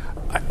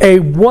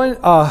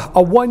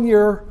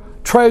one-year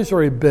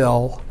Treasury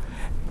bill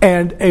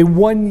and a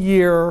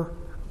one-year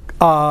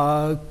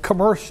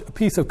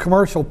piece of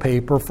commercial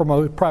paper from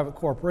a private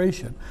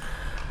corporation,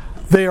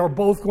 they are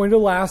both going to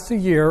last a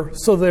year,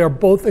 so they are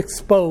both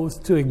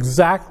exposed to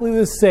exactly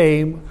the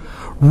same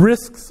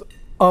risks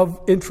of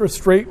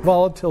interest rate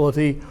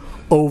volatility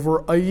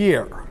over a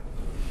year.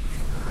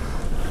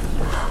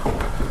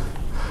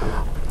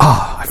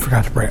 I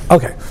forgot to bring it.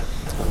 Okay.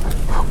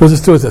 We'll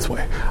just do it this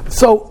way.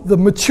 So the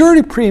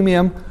maturity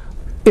premium,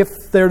 if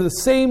they're the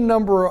same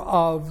number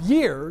of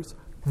years,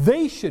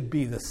 they should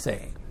be the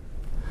same.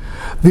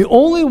 The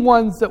only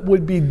ones that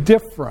would be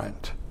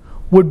different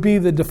would be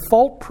the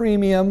default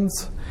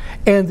premiums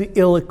and the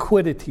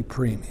illiquidity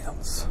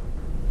premiums.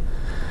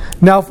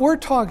 Now, if we're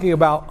talking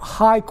about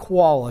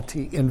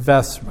high-quality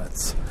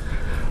investments,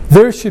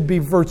 there should be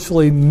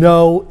virtually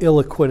no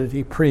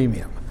illiquidity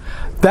premium.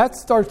 That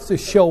starts to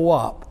show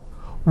up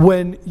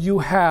when you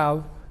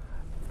have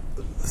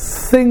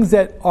things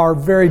that are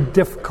very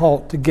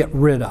difficult to get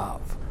rid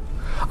of.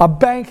 A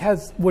bank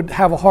would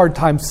have a hard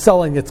time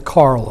selling its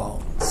car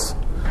loans.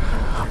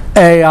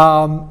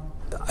 A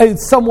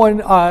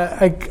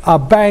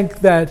bank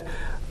that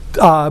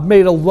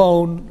made a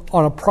loan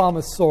on a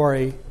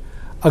promissory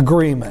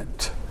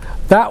agreement,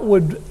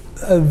 the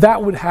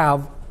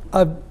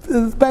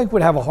bank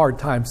would have a hard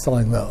time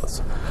selling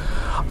those.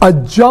 A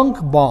junk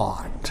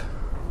bond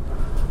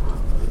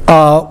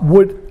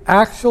would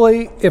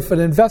actually, if an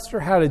investor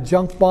had a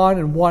junk bond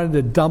and wanted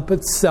to dump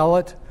it, sell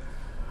it,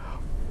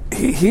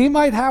 he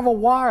might have a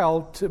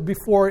while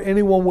before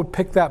anyone would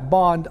pick that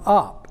bond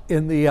up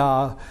in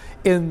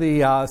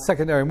the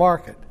secondary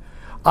market.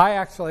 I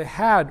actually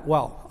had,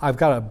 I've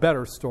got a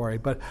better story,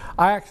 but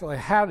I actually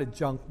had a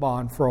junk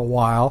bond for a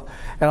while,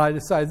 and I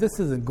decided this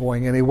isn't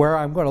going anywhere.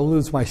 I'm going to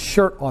lose my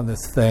shirt on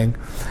this thing.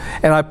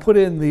 And I put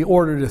in the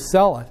order to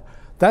sell it.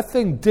 That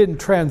thing didn't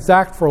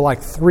transact for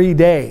like 3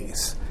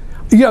 days.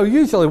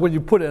 Usually when you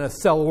put in a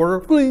sell order,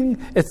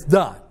 bling, it's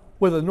done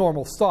with a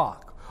normal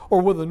stock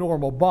or with a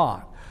normal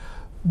bond.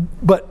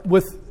 But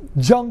with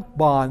junk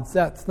bonds,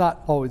 that's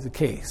not always the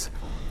case.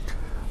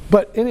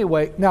 But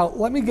anyway, now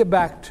let me get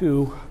back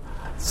to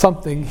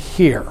something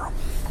here.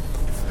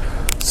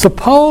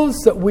 Suppose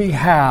that we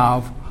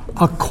have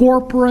a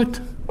corporate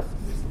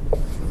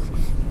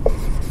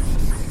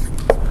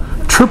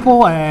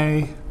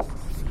AAA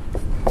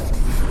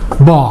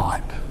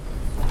bond,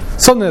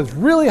 something that's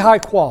really high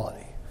quality.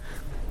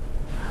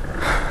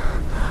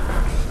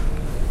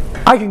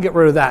 I can get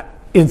rid of that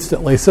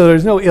instantly, so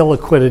there's no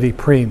illiquidity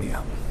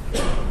premium.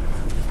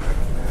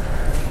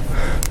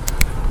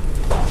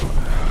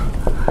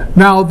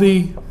 Now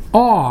the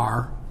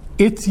R,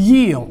 its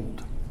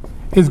yield,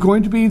 is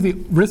going to be the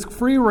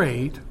risk-free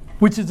rate,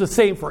 which is the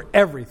same for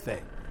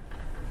everything.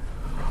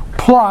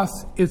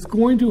 Plus, it's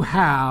going to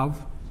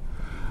have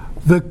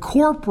the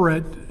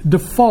corporate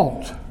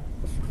default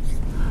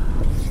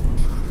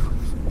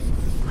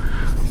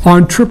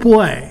on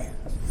AAA,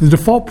 the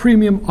default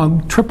premium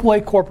on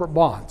AAA corporate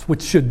bonds,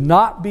 which should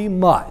not be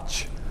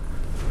much,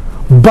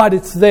 but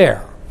it's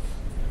there.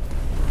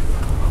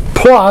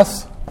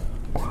 Plus,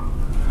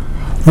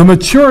 the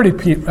maturity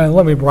period, and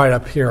let me write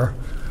up here,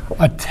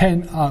 a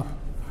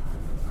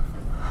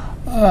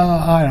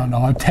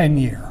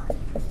 10-year.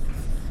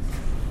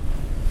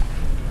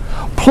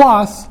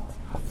 Plus,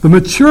 the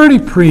maturity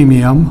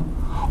premium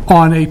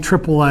on a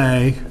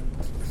AAA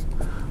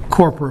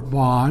corporate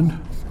bond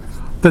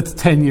that's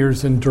 10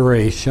 years in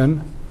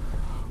duration,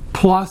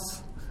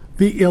 plus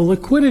the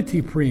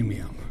illiquidity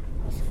premium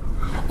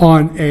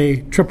on a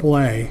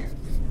AAA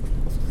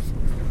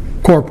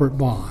corporate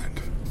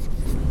bond.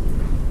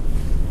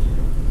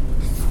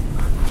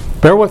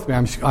 Bear with me,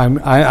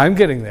 I'm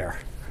getting there.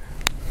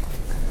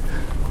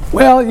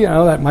 Well,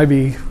 that might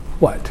be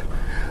what?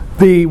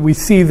 We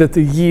see that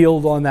the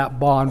yield on that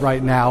bond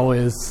right now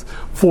is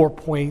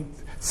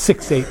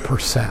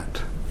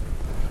 4.68%.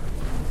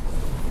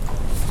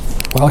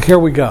 Well, here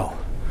we go.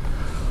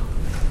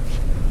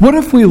 What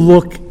if we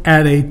look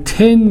at a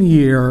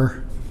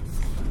 10-year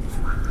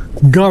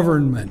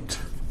government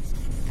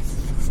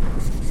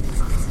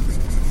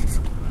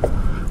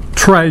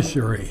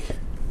treasury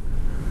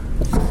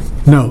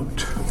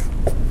note?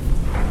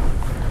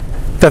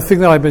 That thing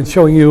that I've been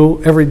showing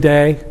you every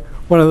day,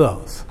 one of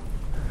those.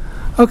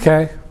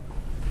 Okay.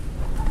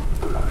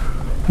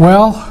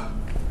 Well,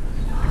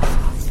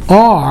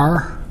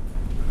 R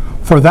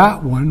for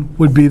that one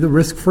would be the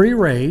risk-free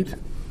rate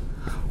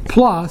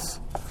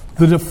plus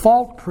the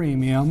default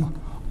premium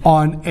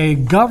on a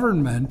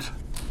government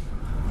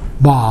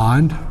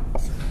bond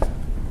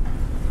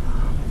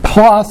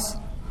plus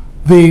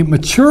the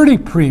maturity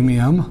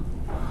premium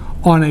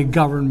on a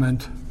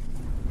government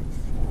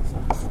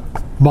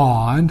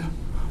bond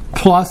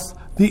plus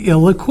the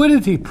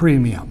illiquidity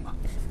premium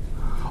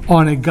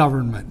on a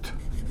government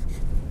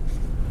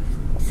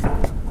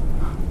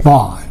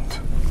bond.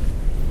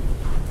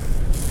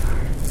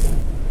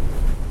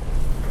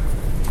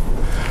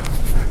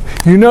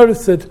 You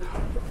notice that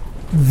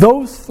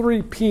those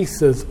three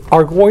pieces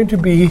are going to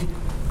be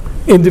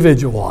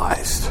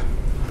individualized.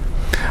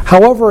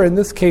 However, in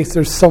this case,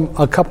 there's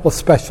a couple of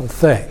special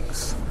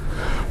things.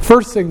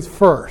 First things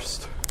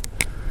first,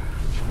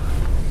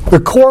 the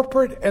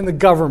corporate and the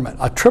government,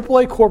 a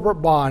AAA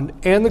corporate bond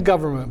and the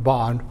government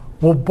bond,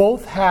 will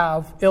both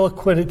have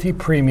illiquidity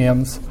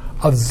premiums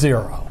of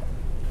 0.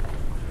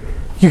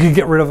 You can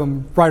get rid of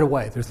them right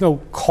away. There's no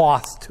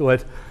cost to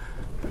it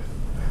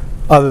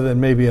other than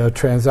maybe a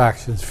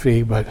transactions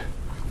fee. But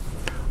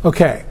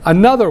okay,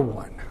 another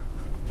one.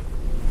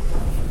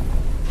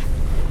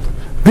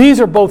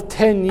 These are both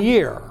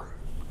 10-year,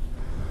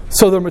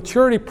 so their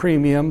maturity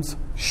premiums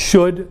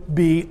should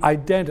be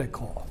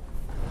identical.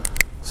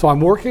 So I'm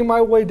working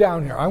my way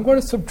down here. I'm going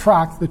to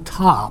subtract the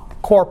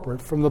top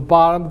corporate from the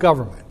bottom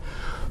government.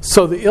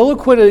 So the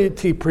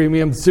illiquidity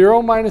premium,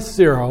 0 minus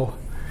 0,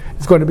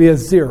 is going to be a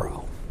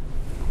 0.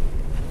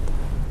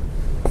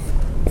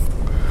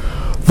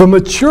 The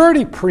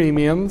maturity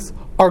premiums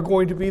are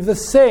going to be the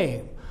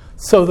same.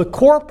 So the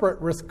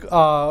corporate risk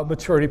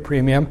maturity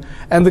premium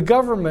and the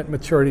government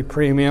maturity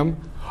premium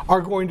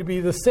are going to be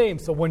the same.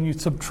 So when you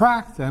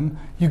subtract them,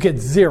 you get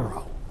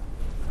 0.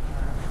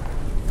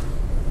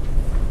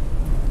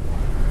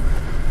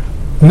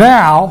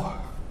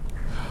 Now,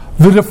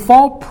 the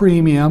default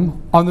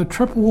premium on the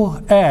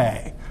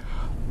AAA,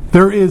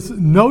 there is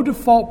no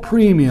default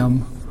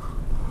premium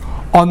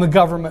on the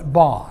government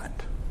bond.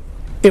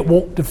 It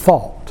won't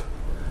default,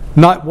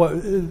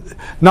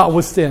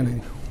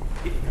 notwithstanding.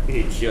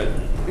 It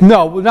shouldn't.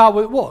 No,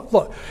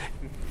 look.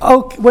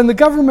 Okay, when the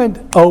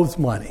government owes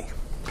money,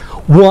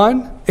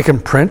 one, it can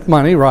print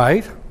money,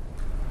 right?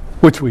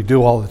 Which we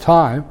do all the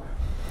time.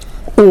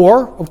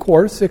 Or, of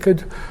course, it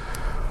could,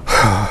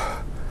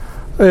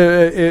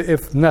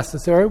 if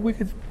necessary, we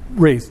could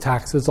raise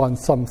taxes on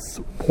some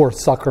poor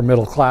sucker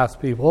middle class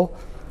people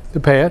to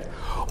pay it.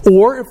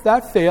 Or if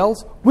that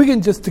fails, we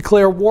can just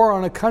declare war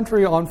on a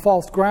country on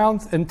false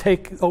grounds and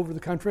take over the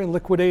country and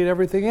liquidate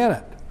everything in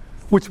it,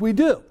 which we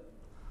do.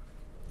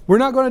 we're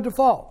not going to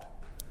default.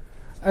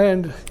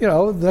 And,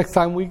 the next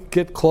time we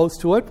get close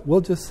to it,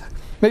 we'll just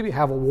maybe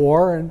have a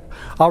war, and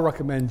I'll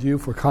recommend you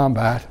for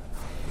combat.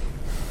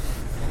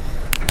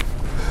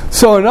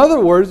 So in other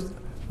words,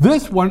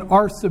 this one,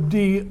 R sub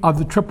D of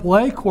the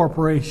AAA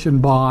corporation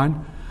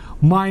bond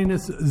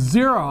minus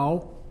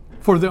 0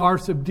 for the R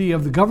sub D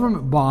of the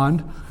government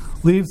bond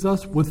leaves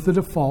us with the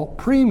default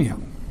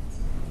premium.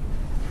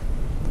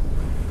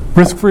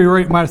 Risk-free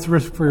rate minus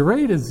risk-free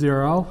rate is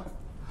 0.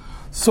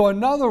 So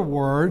in other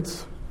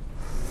words,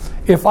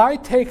 if I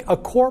take a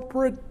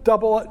corporate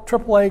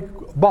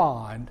AAA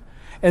bond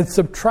and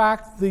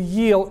subtract the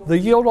yield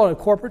on a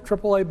corporate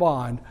AAA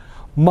bond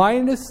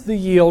minus the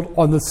yield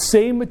on the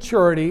same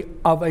maturity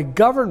of a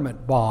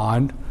government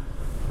bond,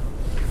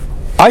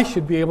 I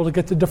should be able to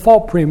get the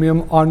default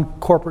premium on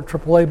corporate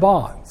AAA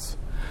bonds.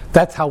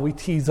 That's how we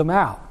tease them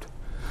out.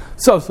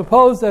 So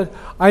suppose that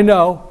I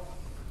know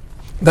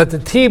that the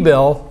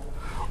T-bill,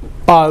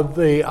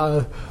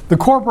 the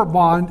corporate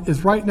bond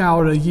is right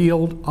now at a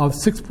yield of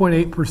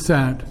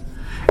 6.8%,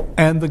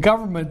 and the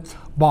government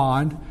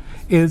bond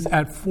is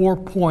at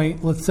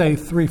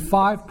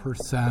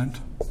 4.35%.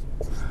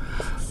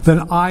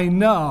 Then I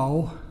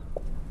know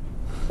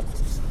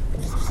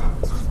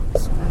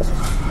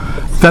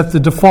that the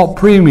default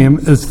premium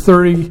is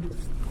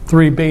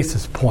 33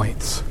 basis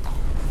points.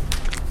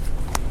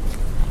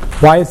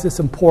 Why is this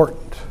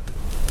important?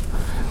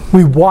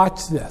 We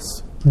watch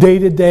this day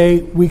to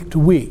day, week to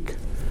week.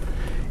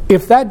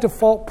 If that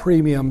default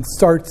premium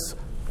starts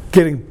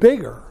getting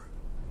bigger,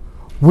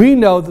 we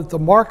know that the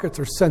markets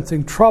are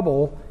sensing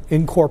trouble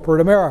in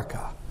corporate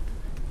America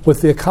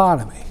with the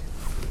economy.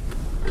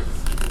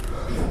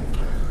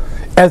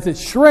 As it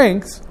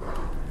shrinks,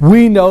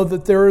 we know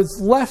that there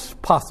is less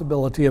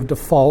possibility of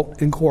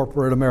default in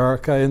corporate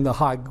America in the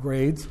high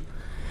grades,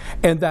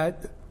 and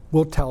that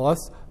will tell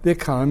us the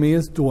economy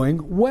is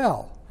doing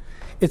well.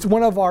 It's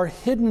one of our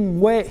hidden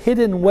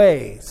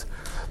ways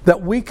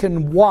that we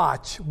can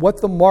watch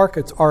what the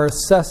markets are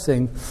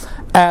assessing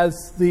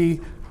as the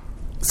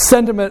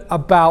sentiment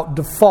about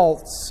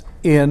defaults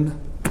in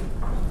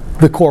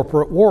the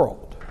corporate world.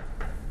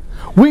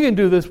 We can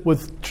do this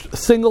with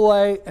single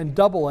A and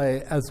double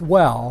A as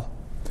well,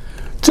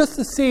 just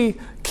to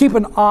keep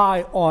an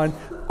eye on,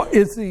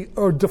 is the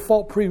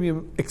default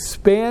premium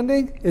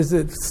expanding? Is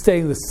it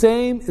staying the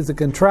same? Is it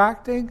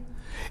contracting?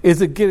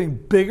 Is it getting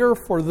bigger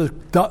for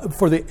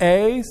the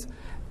A's,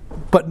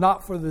 but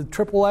not for the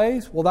triple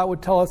A's? Well, that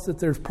would tell us that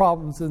there's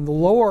problems in the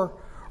lower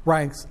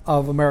ranks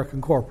of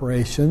American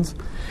corporations.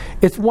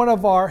 It's one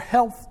of our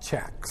health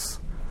checks.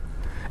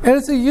 And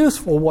it's a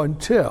useful one,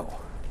 too.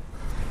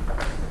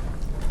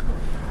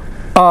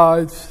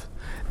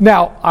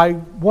 Now, I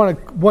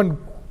want one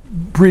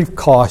brief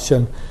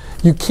caution.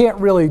 You can't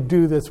really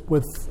do this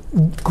with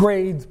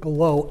grades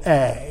below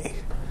A,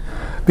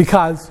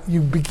 because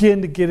you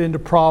begin to get into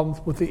problems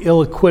with the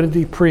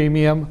illiquidity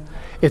premium.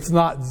 It's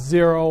not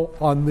 0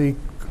 on the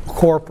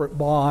corporate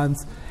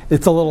bonds.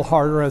 It's a little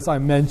harder, as I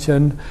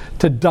mentioned,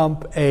 to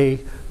dump a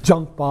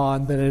junk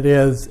bond than it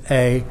is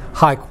a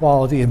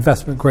high-quality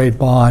investment-grade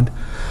bond.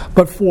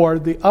 But for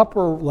the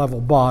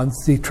upper-level bonds,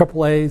 the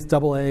AAAs,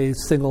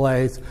 AA's, single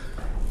A's,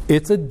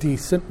 it's a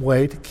decent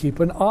way to keep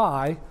an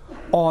eye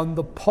on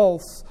the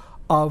pulse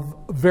of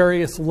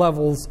various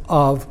levels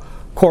of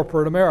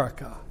corporate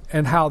America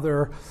and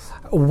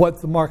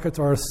what the markets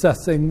are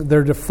assessing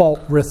their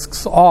default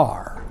risks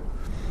are.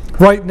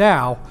 Right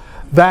now,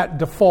 that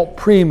default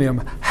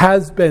premium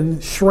has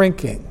been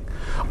shrinking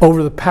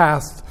over the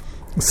past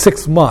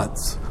 6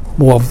 months.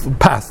 Well, the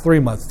past 3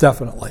 months,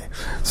 definitely.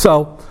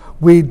 So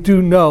we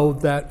do know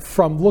that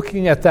from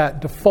looking at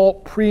that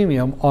default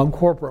premium on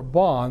corporate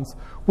bonds,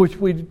 which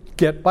we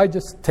get by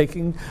just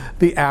taking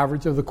the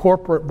average of the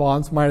corporate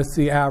bonds minus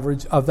the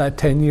average of that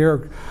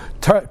 10-year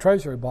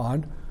Treasury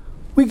bond,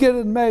 we get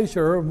a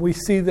measure and we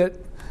see that,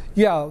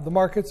 the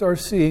markets are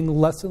seeing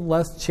less and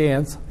less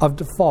chance of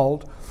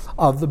default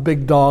of the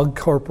big dog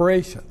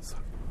corporations.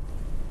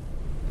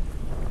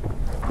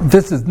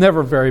 This is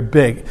never very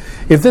big.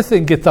 If this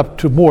thing gets up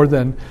to more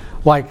than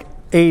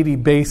 80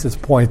 basis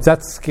points,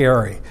 that's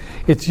scary.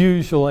 It's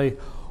usually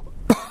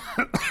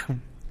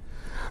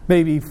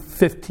maybe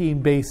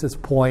 15 basis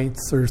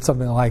points or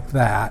something like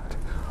that.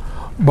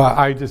 But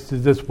I just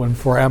did this one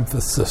for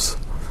emphasis.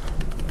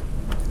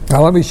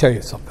 Now let me show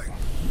you something.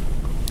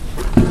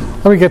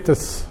 Let me get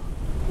this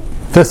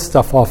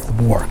stuff off the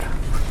board.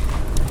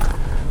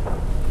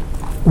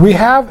 We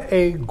have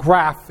a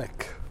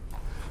graphic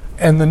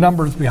and the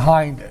numbers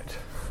behind it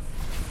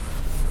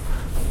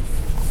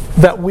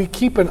that we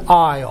keep an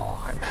eye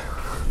on,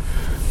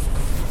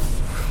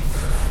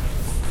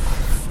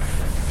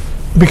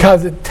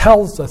 because it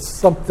tells us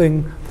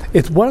something.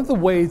 It's one of the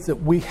ways that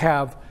we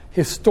have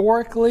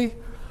historically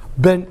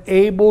been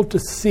able to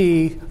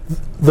see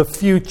the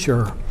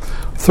future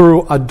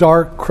through a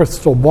dark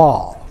crystal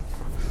ball.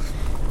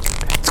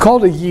 It's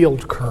called a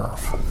yield curve.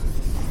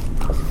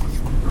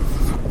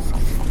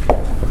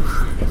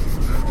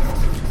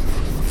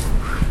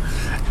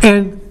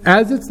 And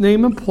as its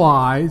name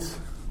implies,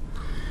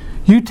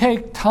 You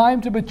take time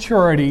to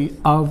maturity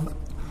of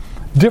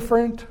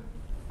different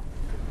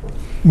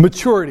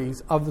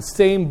maturities of the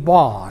same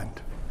bond,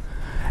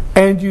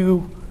 and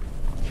you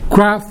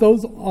graph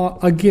those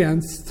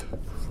against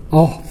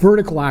a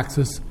vertical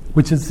axis,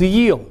 which is the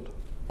yield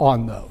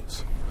on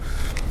those.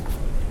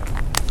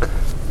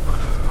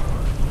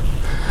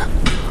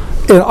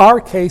 In our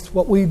case,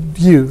 what we've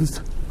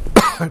used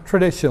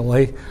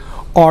traditionally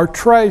are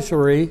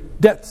Treasury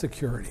debt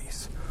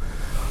securities.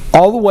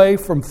 All the way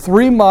from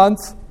 3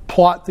 months,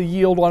 plot the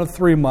yield on a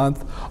 3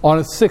 month, on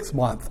a 6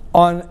 month,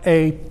 on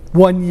a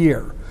 1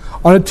 year,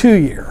 on a 2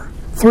 year,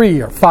 3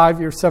 year,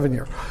 5 year, 7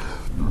 year.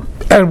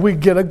 And we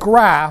get a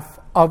graph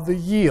of the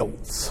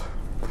yields.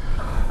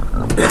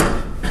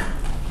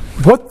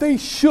 What they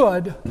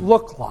should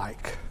look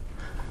like.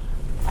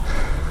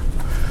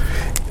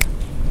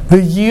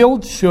 The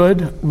yield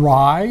should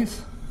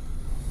rise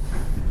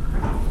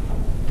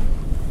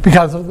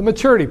because of the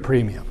maturity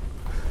premium.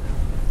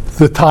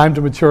 The time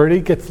to maturity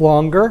gets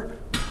longer,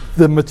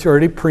 the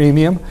maturity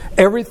premium,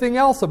 everything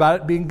else about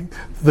it being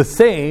the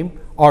same,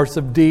 R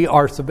sub D,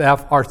 R sub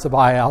F, R sub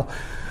IL.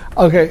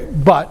 Okay,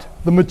 but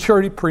the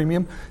maturity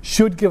premium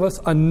should give us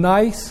a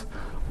nice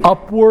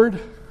upward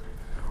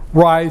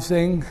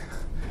rising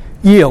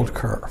yield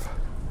curve.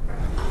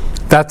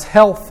 That's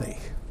healthy.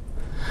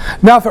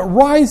 Now, if it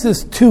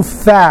rises too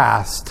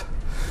fast,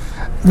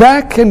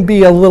 that can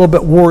be a little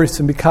bit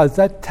worrisome because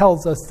that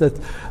tells us that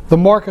the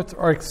markets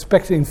are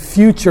expecting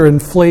future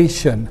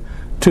inflation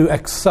to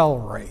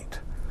accelerate.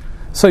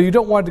 So you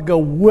don't want it to go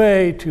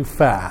way too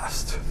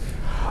fast.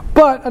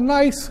 But a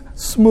nice,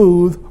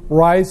 smooth,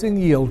 rising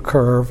yield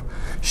curve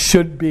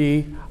should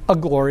be a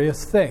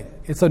glorious thing.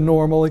 It's a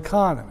normal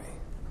economy.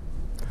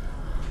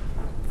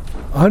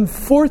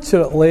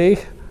 Unfortunately,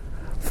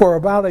 for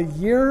about a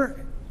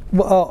year,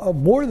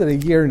 more than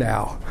a year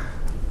now,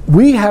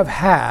 we have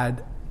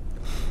had,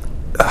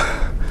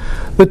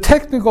 the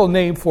technical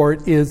name for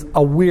it is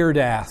a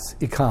weird-ass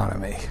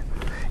economy.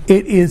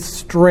 It is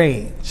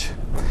strange.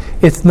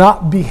 It's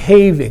not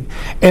behaving.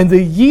 And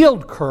the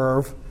yield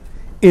curve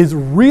is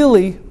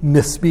really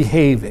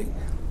misbehaving.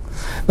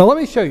 Now let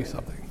me show you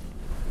something.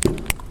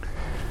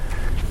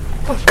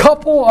 A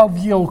couple of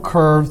yield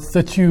curves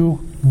that you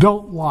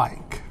don't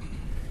like.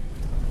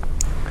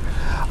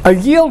 A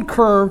yield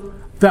curve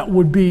that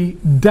would be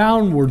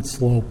downward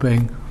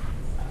sloping,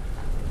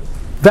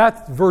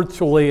 that's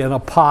virtually an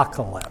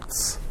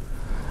apocalypse.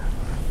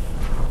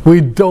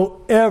 We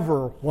don't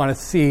ever want to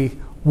see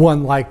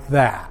one like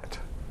that.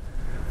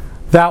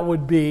 That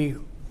would be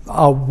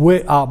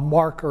a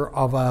marker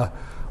of a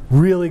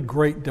really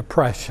great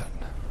depression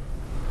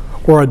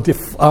or a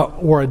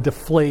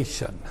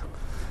deflation.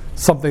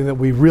 Something that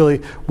we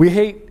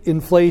hate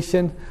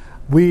inflation.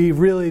 We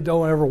really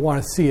don't ever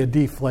want to see a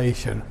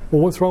deflation.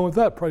 Well, what's wrong with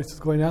that? Prices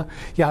going down?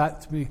 Yeah,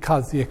 that's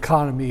because the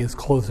economy is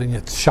closing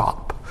its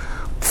shop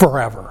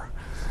forever.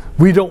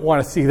 We don't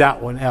want to see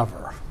that one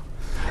ever.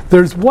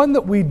 There's one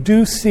that we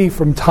do see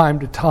from time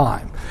to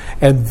time,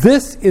 and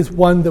this is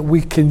one that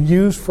we can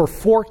use for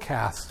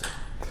forecasting.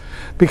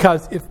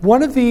 Because if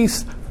one of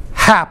these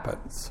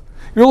happens,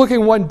 you're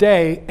looking one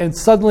day and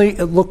suddenly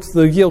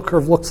the yield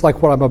curve looks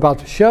like what I'm about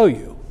to show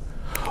you.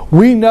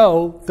 We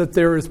know that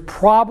there is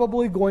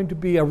probably going to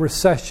be a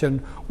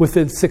recession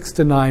within 6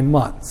 to 9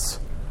 months.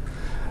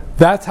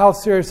 That's how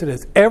serious it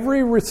is.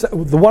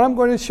 The one I'm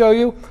going to show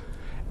you,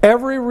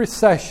 every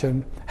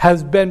recession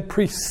has been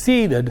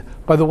preceded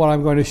by the one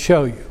I'm going to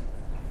show you.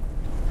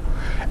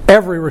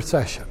 Every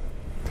recession.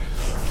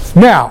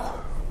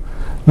 Now,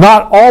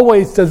 not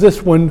always does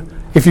this one,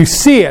 if you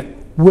see it,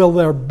 will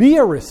there be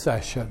a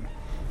recession?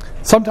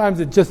 Sometimes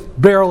it just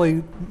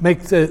barely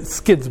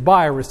skids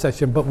by a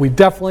recession, but we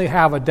definitely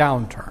have a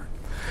downturn.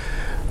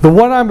 The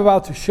one I'm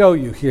about to show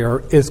you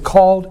here is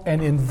called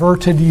an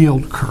inverted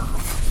yield curve.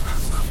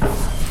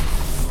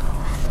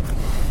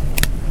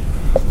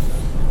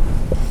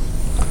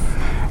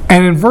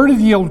 An inverted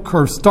yield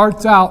curve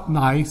starts out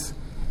nice,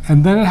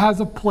 and then it has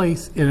a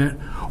place in it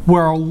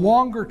where a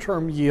longer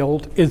term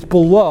yield is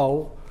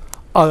below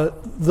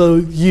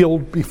the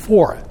yield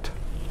before it.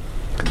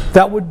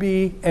 That would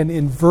be an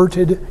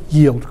inverted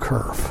yield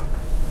curve.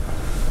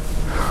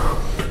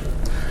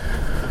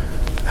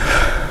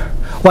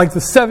 Like the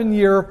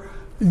 7-year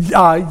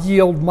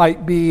yield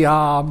might be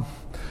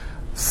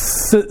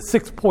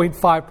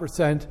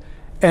 6.5%,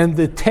 and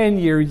the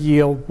 10-year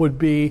yield would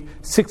be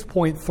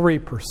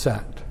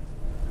 6.3%.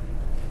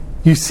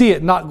 You see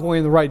it not going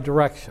in the right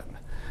direction.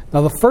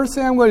 Now the first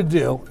thing I'm going to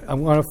do,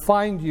 I'm going to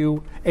find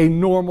you a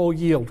normal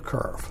yield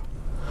curve.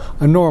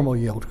 A normal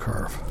yield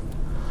curve.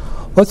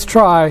 Let's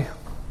try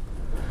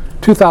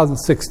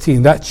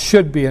 2016. That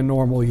should be a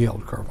normal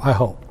yield curve, I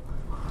hope.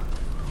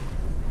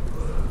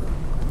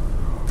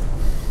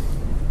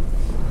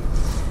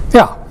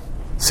 Yeah,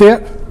 see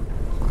it?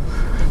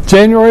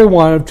 January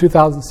 1 of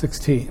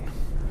 2016.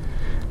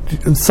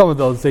 And some of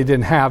those, they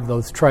didn't have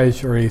those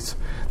treasuries.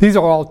 These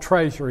are all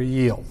treasury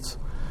yields.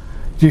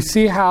 Do you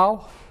see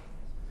how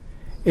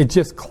it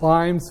just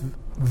climbs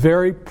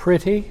very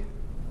pretty?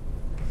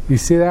 You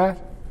see that?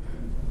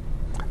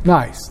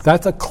 Nice.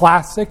 That's a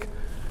classic,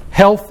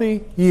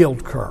 healthy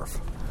yield curve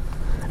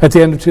at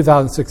the end of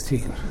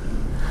 2016.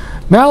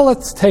 Now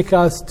let's take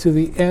us to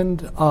the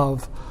end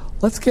of,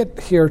 let's get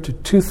here to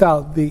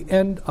the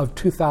end of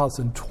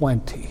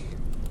 2020.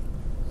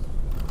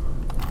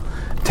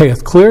 Take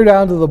us clear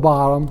down to the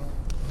bottom.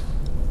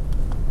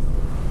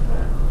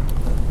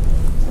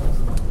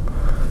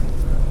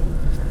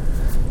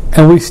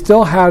 And we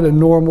still had a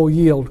normal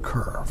yield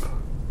curve.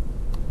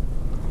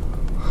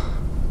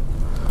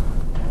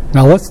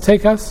 Now let's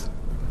take us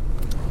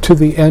to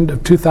the end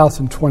of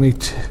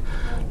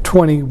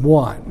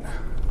 2021.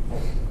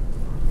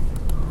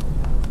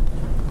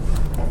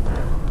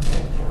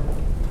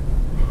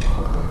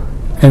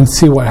 And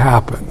see what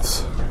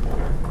happens.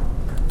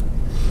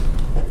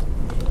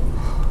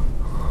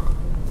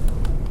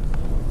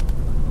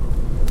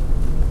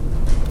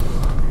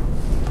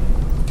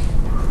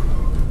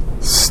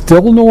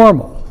 Still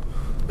normal.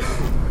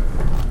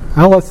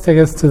 Now let's take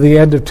us to the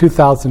end of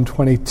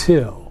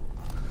 2022.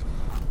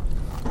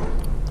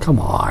 Come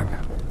on.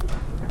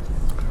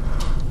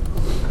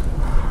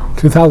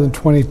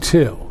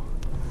 2022.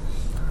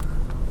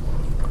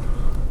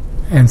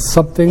 And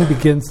something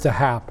begins to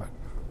happen.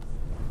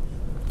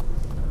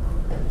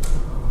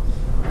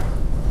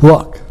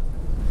 Look.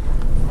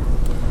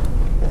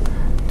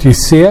 Do you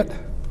see it?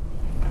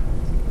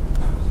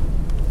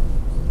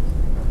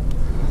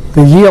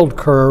 The yield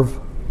curve.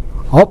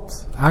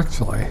 Oops,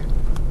 actually.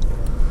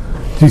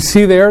 Do you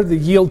see there? The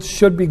yields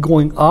should be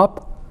going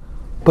up,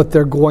 but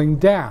they're going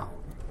down.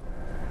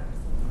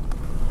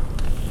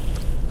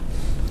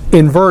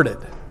 Inverted.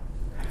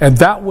 And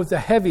that was a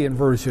heavy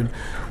inversion.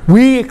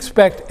 We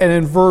expect an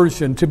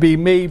inversion to be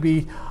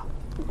maybe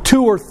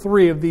 2 or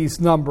 3 of these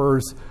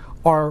numbers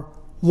are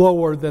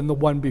lower than the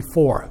one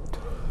before it.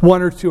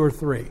 1 or 2 or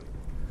 3.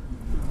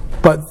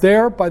 But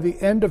there, by the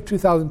end of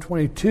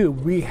 2022,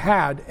 we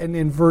had an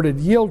inverted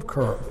yield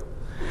curve.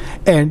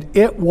 And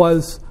it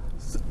was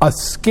a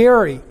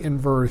scary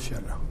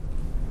inversion.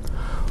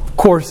 Of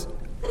course,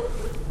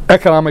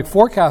 economic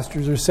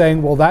forecasters are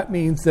saying, well, that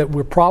means that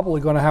we're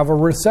probably going to have a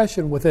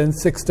recession within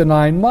 6 to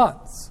 9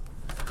 months.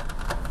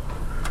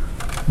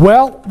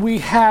 Well, we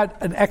had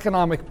an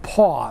economic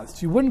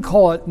pause. You wouldn't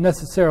call it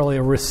necessarily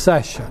a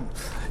recession.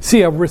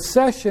 See, a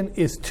recession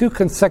is 2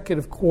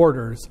 consecutive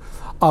quarters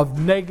of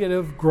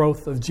negative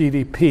growth of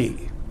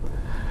GDP.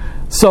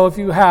 So if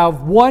you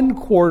have 1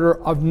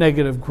 quarter of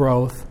negative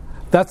growth,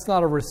 that's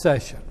not a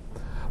recession,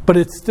 but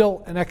it's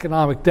still an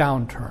economic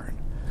downturn.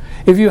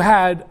 If you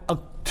had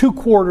 2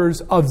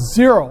 quarters of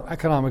 0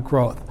 economic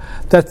growth,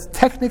 that's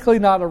technically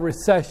not a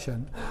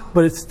recession,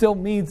 but it still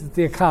means that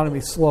the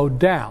economy slowed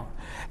down.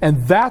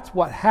 And that's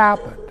what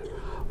happened.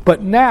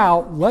 But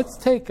now, let's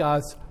take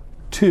us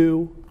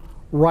to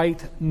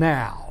right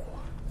now.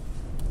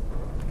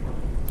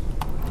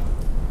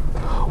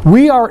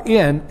 We are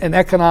in an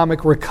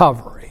economic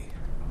recovery.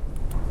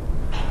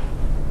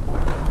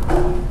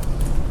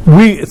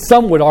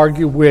 Some would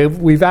argue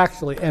we've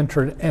actually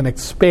entered an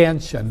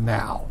expansion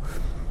now.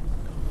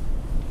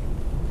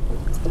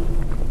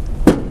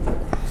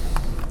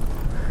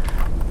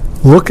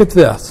 Look at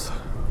this.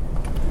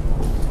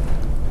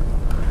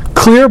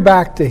 Clear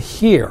back to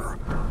here.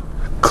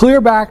 Clear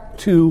back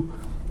to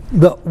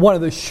one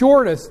of the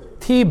shortest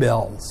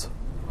T-bills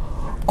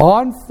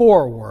on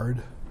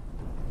forward.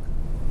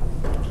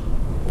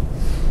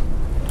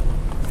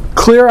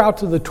 Clear out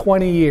to the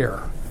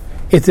 20-year.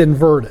 It's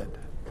inverted.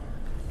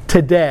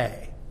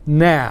 Today,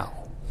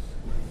 now.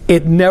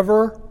 It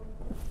never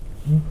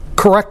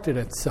corrected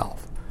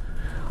itself.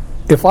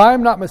 If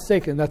I'm not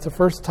mistaken, that's the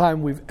first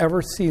time we've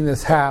ever seen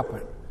this happen.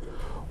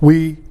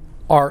 We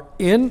are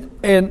in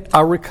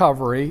a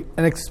recovery,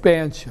 an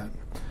expansion.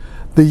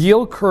 The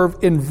yield curve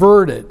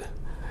inverted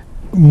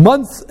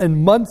months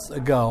and months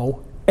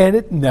ago, and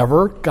it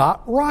never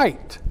got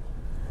right.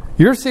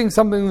 You're seeing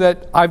something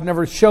that I've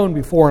never shown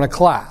before in a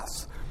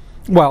class.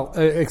 Well,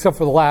 except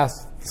for the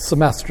last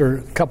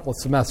couple of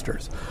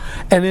semesters.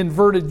 An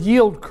inverted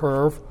yield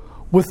curve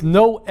with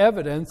no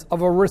evidence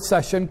of a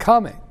recession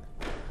coming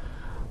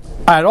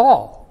at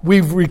all.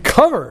 We've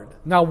recovered.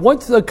 Now,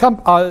 once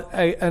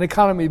an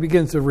economy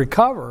begins to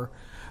recover,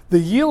 the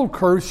yield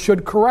curve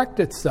should correct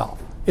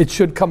itself. It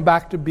should come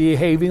back to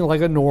behaving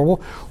like a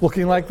normal,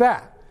 looking like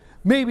that.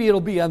 Maybe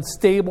it'll be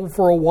unstable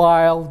for a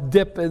while,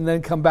 dip and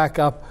then come back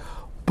up,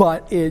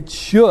 but it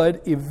should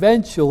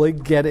eventually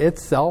get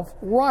itself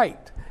right.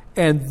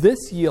 And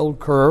this yield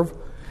curve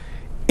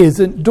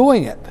isn't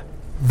doing it.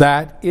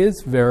 That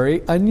is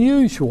very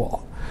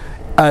unusual.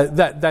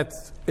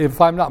 That's, if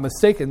I'm not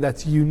mistaken,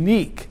 that's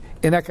unique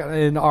in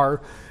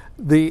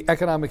the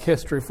economic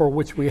history for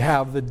which we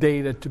have the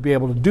data to be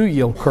able to do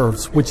yield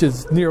curves, which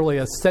is nearly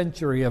a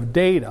century of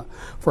data,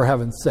 for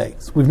heaven's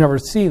sakes. We've never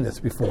seen this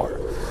before.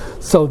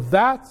 So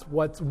that's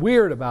what's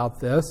weird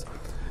about this.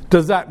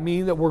 Does that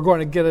mean that we're going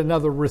to get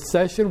another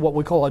recession, what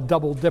we call a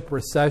double dip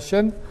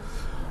recession?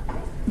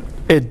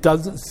 It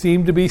doesn't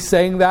seem to be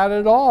saying that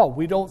at all.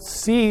 We don't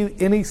see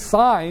any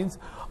signs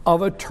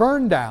of a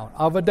turn down,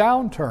 of a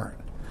downturn.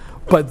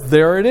 But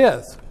there it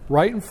is,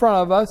 right in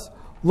front of us,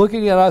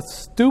 looking at us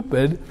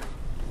stupid,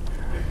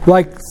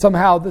 like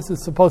somehow this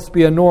is supposed to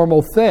be a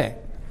normal thing.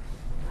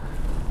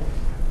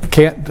 I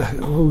can't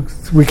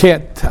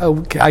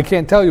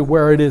tell you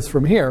where it is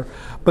from here,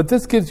 but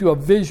this gives you a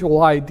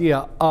visual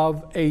idea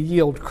of a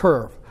yield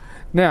curve.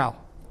 Now,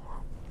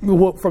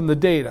 from the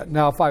data.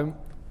 Now, if I'm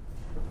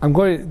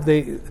going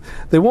to,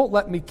 they won't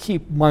let me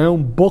keep my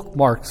own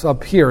bookmarks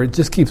up here. It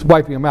just keeps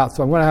wiping them out.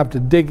 So I'm going to have to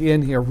dig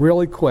in here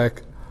really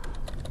quick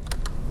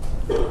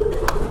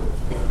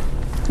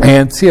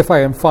and see if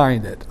I can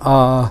find it.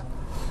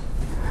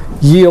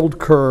 Yield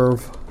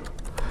curve.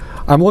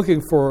 I'm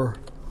looking for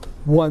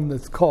one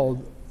that's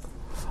called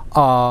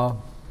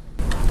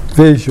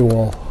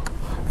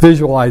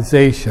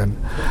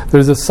visualization.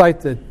 There's a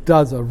site that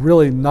does a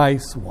really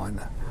nice one,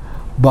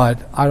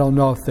 but I don't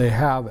know if they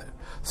have it.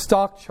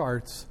 Stock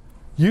charts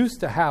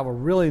used to have a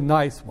really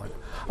nice one,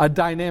 a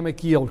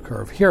dynamic yield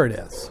curve. Here it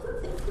is.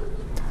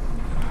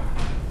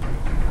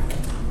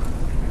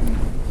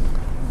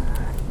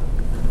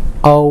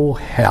 Oh,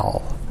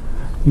 hell.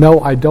 No,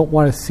 I don't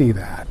want to see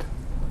that.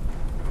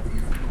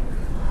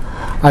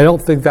 I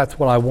don't think that's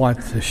what I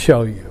want to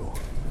show you.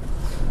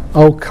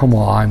 Oh, come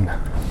on.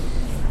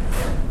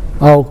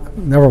 Oh,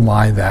 never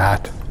mind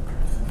that.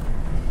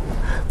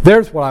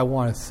 There's what I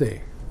want to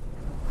see.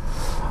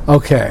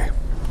 Okay.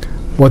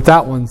 Well,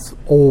 that one's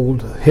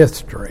old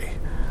history.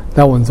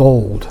 That one's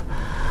old.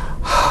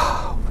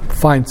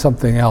 Find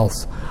something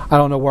else. I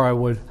don't know where I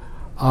would.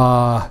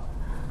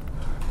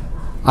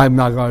 I'm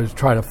not going to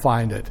try to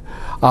find it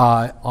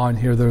on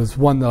here. There's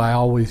one that I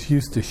always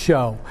used to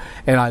show,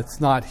 and it's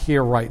not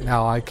here right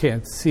now. I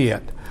can't see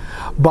it.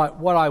 But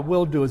what I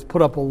will do is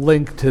put up a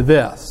link to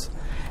this,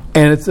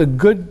 and it's a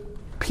good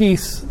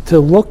piece to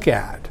look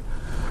at.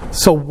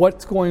 So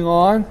what's going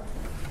on?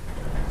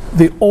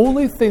 The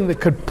only thing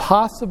that could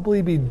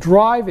possibly be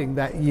driving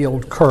that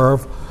yield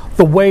curve,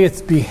 the way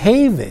it's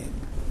behaving,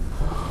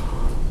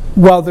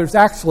 well, there's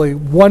actually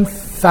one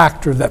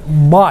factor that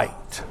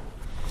might,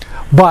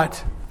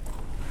 but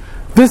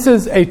this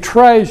is a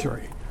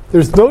treasury.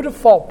 There's no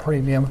default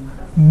premium,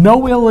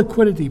 no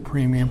illiquidity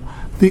premium.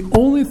 The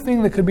only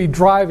thing that could be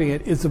driving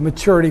it is a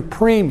maturity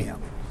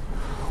premium,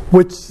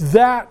 which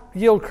that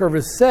yield curve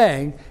is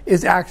saying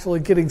is actually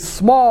getting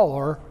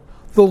smaller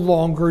the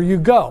longer you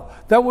go.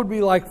 That would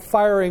be like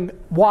firing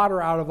water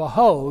out of a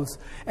hose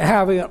and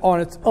having it on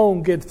its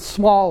own get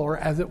smaller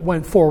as it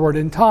went forward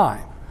in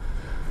time.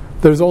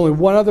 There's only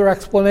one other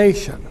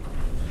explanation.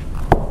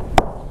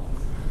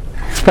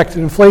 Expected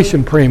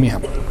inflation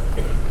premium.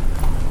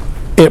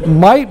 It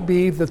might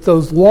be that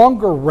those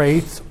longer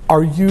rates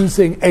are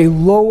using a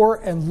lower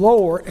and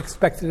lower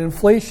expected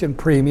inflation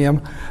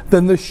premium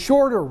than the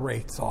shorter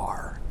rates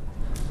are.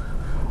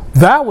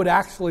 That would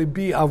actually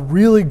be a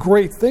really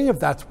great thing if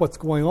that's what's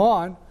going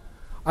on.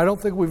 I don't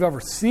think we've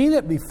ever seen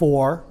it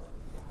before,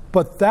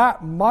 but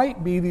that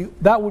would be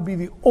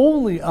the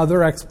only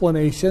other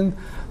explanation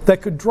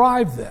that could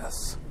drive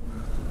this.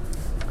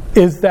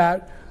 Is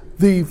that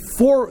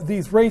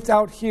these rates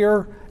out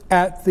here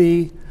at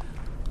the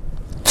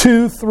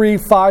 2, 3,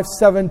 5,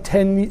 7,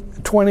 10,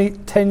 20,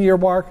 10-year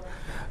mark,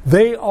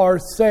 they are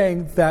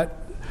saying that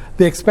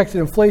the expected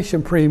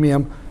inflation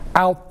premium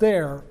out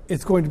there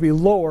is going to be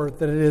lower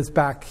than it is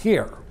back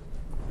here.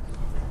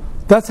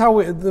 That's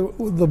how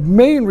the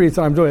main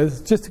reason I'm doing it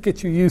is just to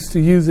get you used to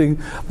using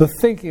the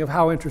thinking of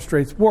how interest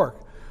rates work.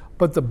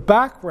 But the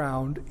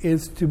background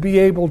is to be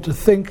able to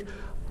think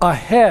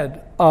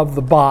ahead of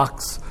the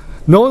box,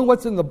 knowing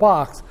what's in the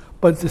box,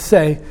 but to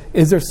say,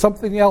 is there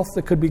something else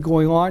that could be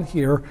going on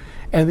here?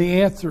 And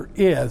the answer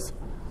is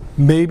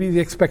maybe the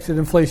expected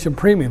inflation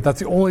premium. That's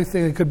the only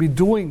thing that could be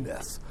doing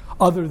this,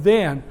 other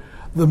than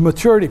the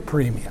maturity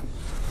premium.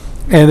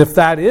 And if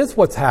that is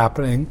what's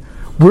happening,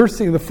 we're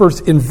seeing the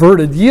first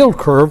inverted yield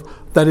curve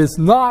that is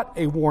not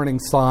a warning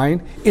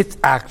sign. It's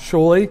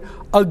actually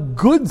a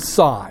good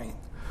sign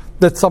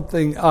that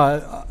something,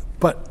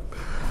 but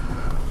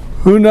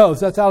who knows?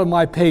 That's out of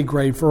my pay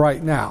grade for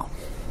right now.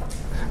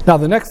 Now,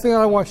 the next thing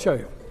that I want to show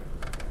you,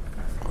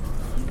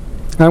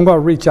 and I'm going to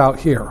reach out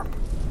here.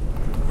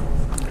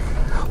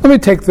 Let me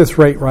take this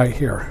rate right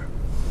here.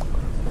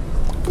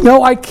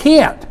 No, I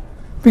can't,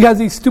 because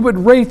these stupid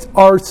rates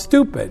are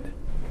stupid.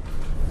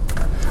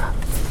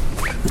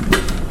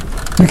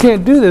 You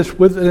can't do this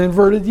with an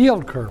inverted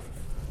yield curve.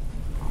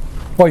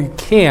 Well, you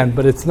can,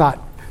 but it's not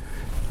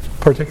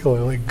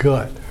particularly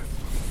good.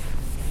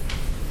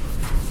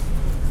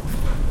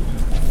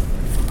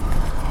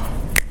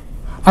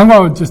 I'm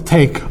going to just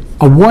take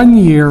a 1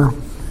 year,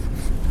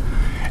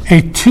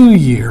 a 2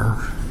 year,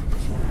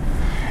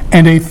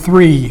 and a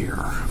 3 year.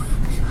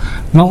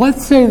 Now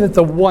let's say that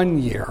the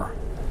 1 year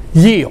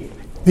yield,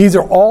 these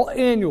are all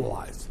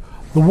annualized.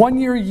 The 1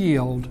 year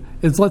yield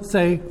is, let's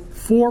say,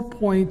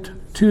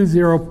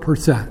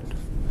 4.20%.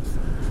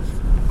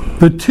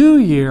 The 2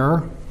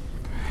 year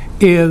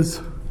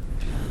is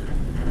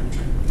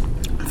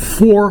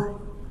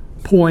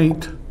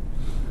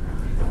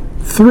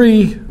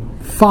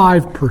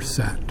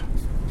 4.35%.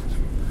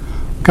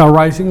 Got a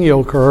rising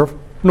yield curve,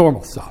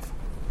 normal stuff.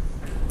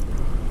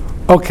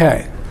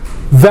 Okay,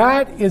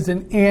 That is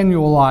an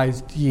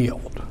annualized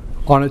yield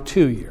on a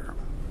 2-year.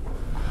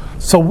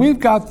 So we've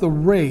got the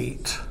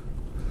rate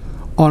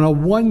on a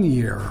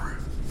 1-year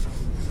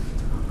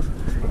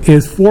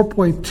is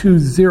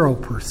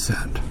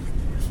 4.20%.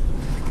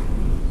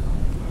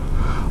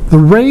 The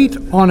rate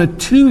on a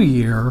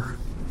 2-year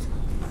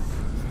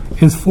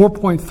is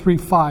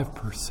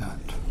 4.35%.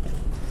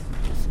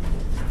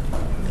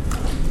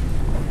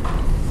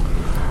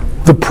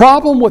 The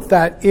problem with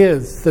that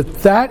is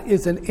that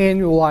is an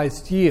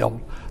annualized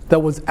yield that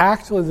was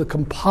actually the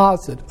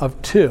composite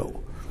of two.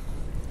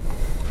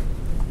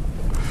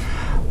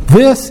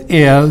 This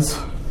is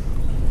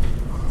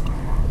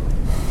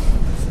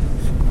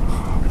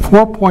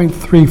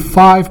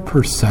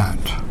 4.35%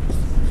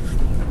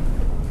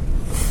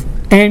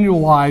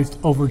 annualized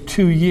over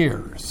 2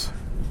 years.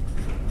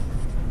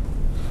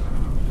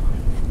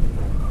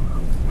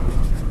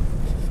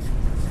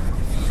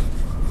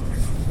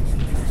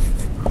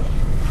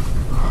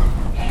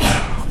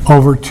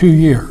 Over 2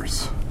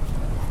 years.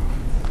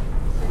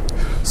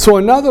 So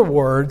in other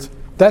words,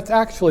 that's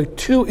actually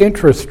two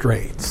interest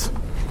rates.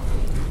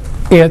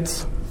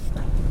 It's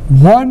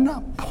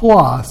 1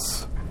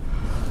 plus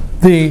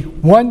the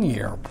 1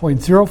 year,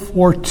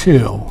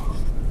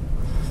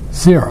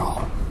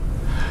 0.0420,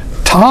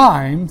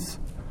 times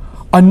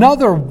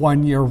another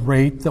 1 year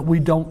rate that we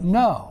don't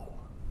know.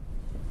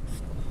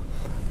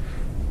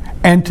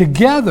 And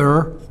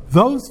together,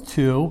 those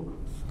two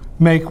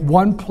make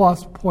 1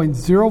 plus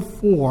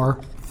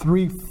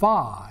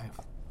 0.0435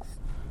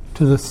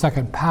 to the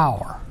second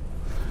power.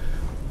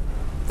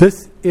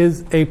 This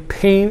is a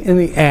pain in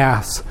the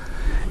ass.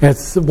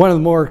 It's one of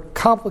the more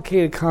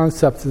complicated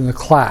concepts in the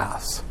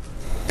class,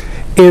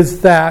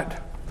 is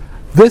that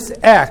this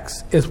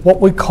X is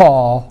what we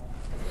call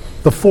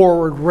the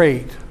forward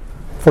rate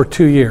for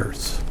 2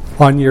 years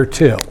on year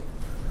 2.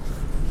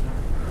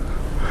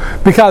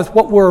 Because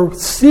what we're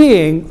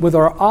seeing with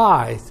our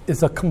eyes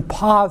is a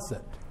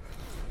composite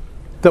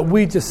that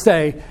we just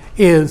say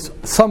is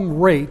some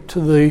rate to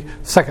the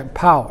second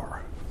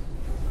power.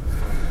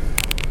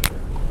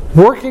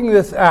 Working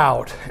this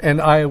out,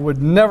 and I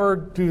would never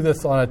do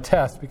this on a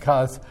test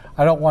because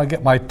I don't want to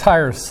get my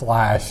tires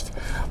slashed,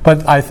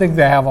 but I think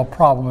they have a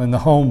problem in the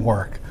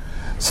homework.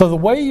 So the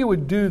way you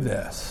would do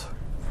this,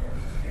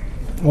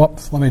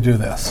 let me do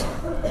this.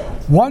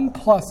 1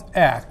 plus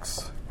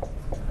X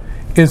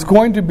is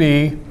going to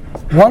be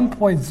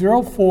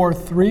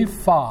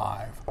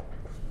 1.0435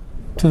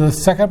 to the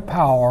second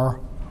power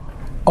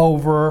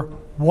over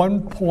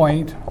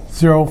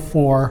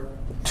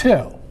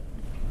 1.042.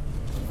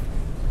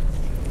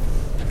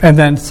 And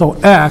then so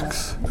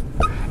X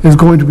is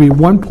going to be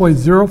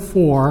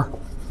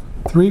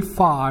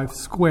 1.0435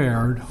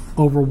 squared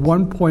over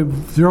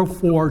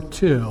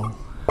 1.042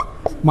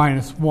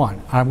 minus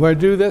 1. I'm going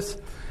to do this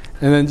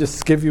and then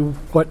just give you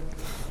what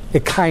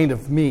it kind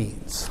of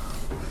means.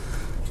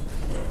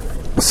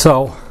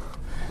 So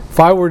if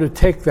I were to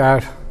take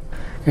that,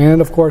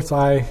 and of course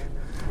I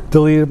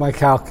deleted my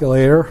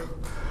calculator,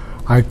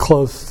 I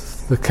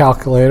closed the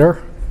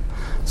calculator,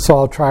 so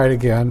I'll try it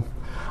again.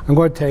 I'm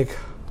going to take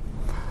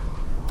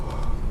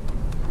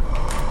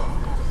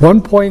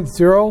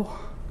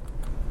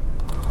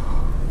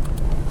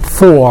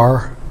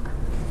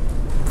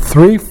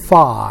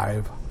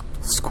 1.0435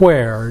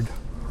 squared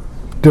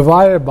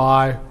divided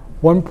by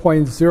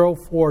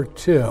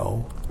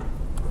 1.042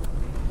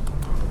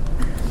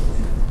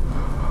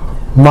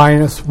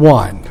 minus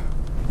 1.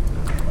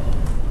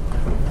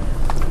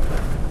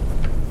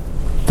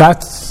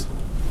 That's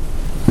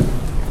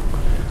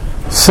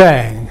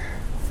saying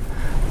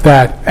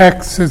that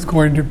X is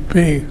going to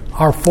be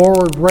our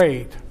forward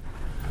rate,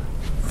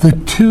 the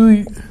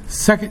 2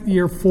 second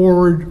year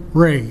forward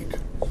rate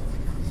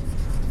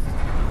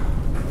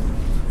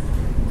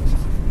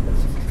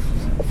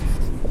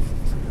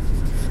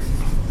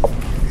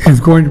is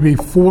going to be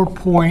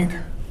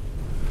 4.5%,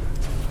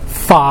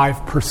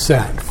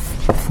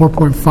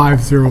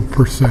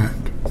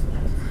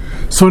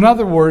 4.50%. So in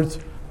other words,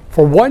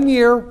 for 1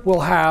 year,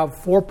 we'll have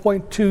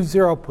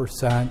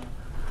 4.20%.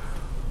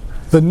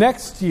 The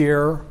next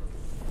year,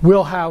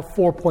 we'll have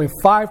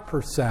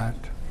 4.5%.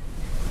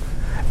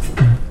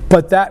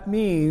 But that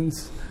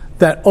means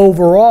that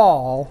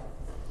overall,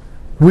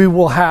 we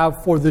will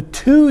have for the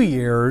 2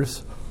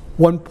 years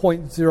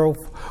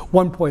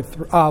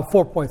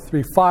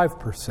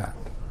 4.35%.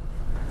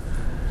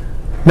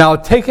 Now,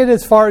 take it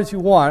as far as you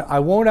want. I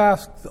won't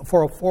ask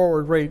for a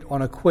forward rate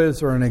on a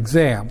quiz or an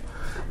exam,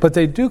 but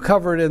they do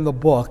cover it in the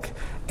book,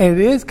 and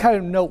it is kind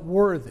of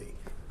noteworthy.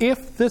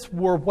 If this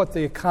were what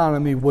the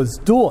economy was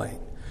doing,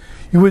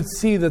 you would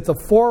see that the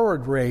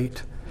forward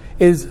rate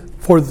is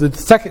for the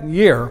second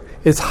year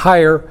is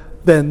higher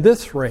than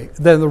this rate,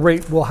 than the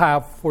rate we'll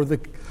have for the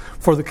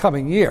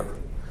coming year.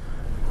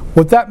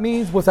 What that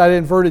means with that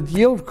inverted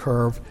yield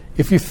curve,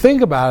 if you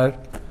think about it,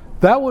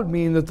 that would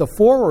mean that the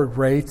forward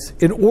rates,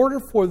 in order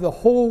for the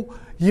whole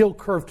yield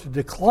curve to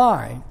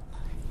decline,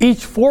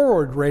 each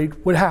forward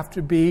rate would have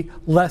to be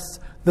less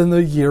than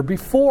the year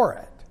before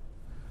it.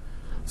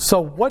 So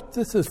what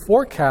this is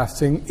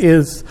forecasting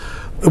is,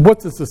 what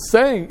this is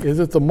saying is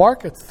that the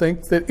markets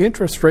think that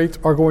interest rates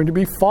are going to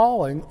be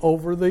falling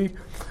for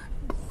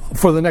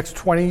the next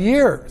 20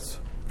 years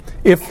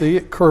if the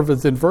curve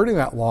is inverting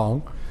that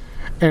long.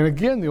 And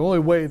again, the only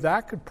way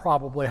that could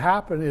probably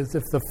happen is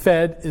if the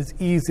Fed is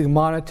easing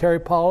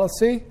monetary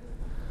policy,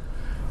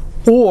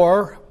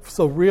 or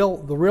the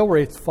real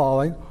rate's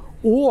falling,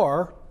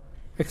 or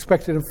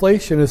expected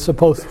inflation is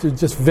supposed to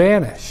just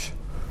vanish.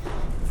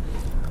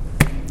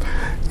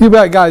 You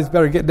guys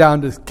better get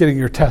down to getting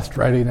your test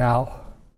ready now.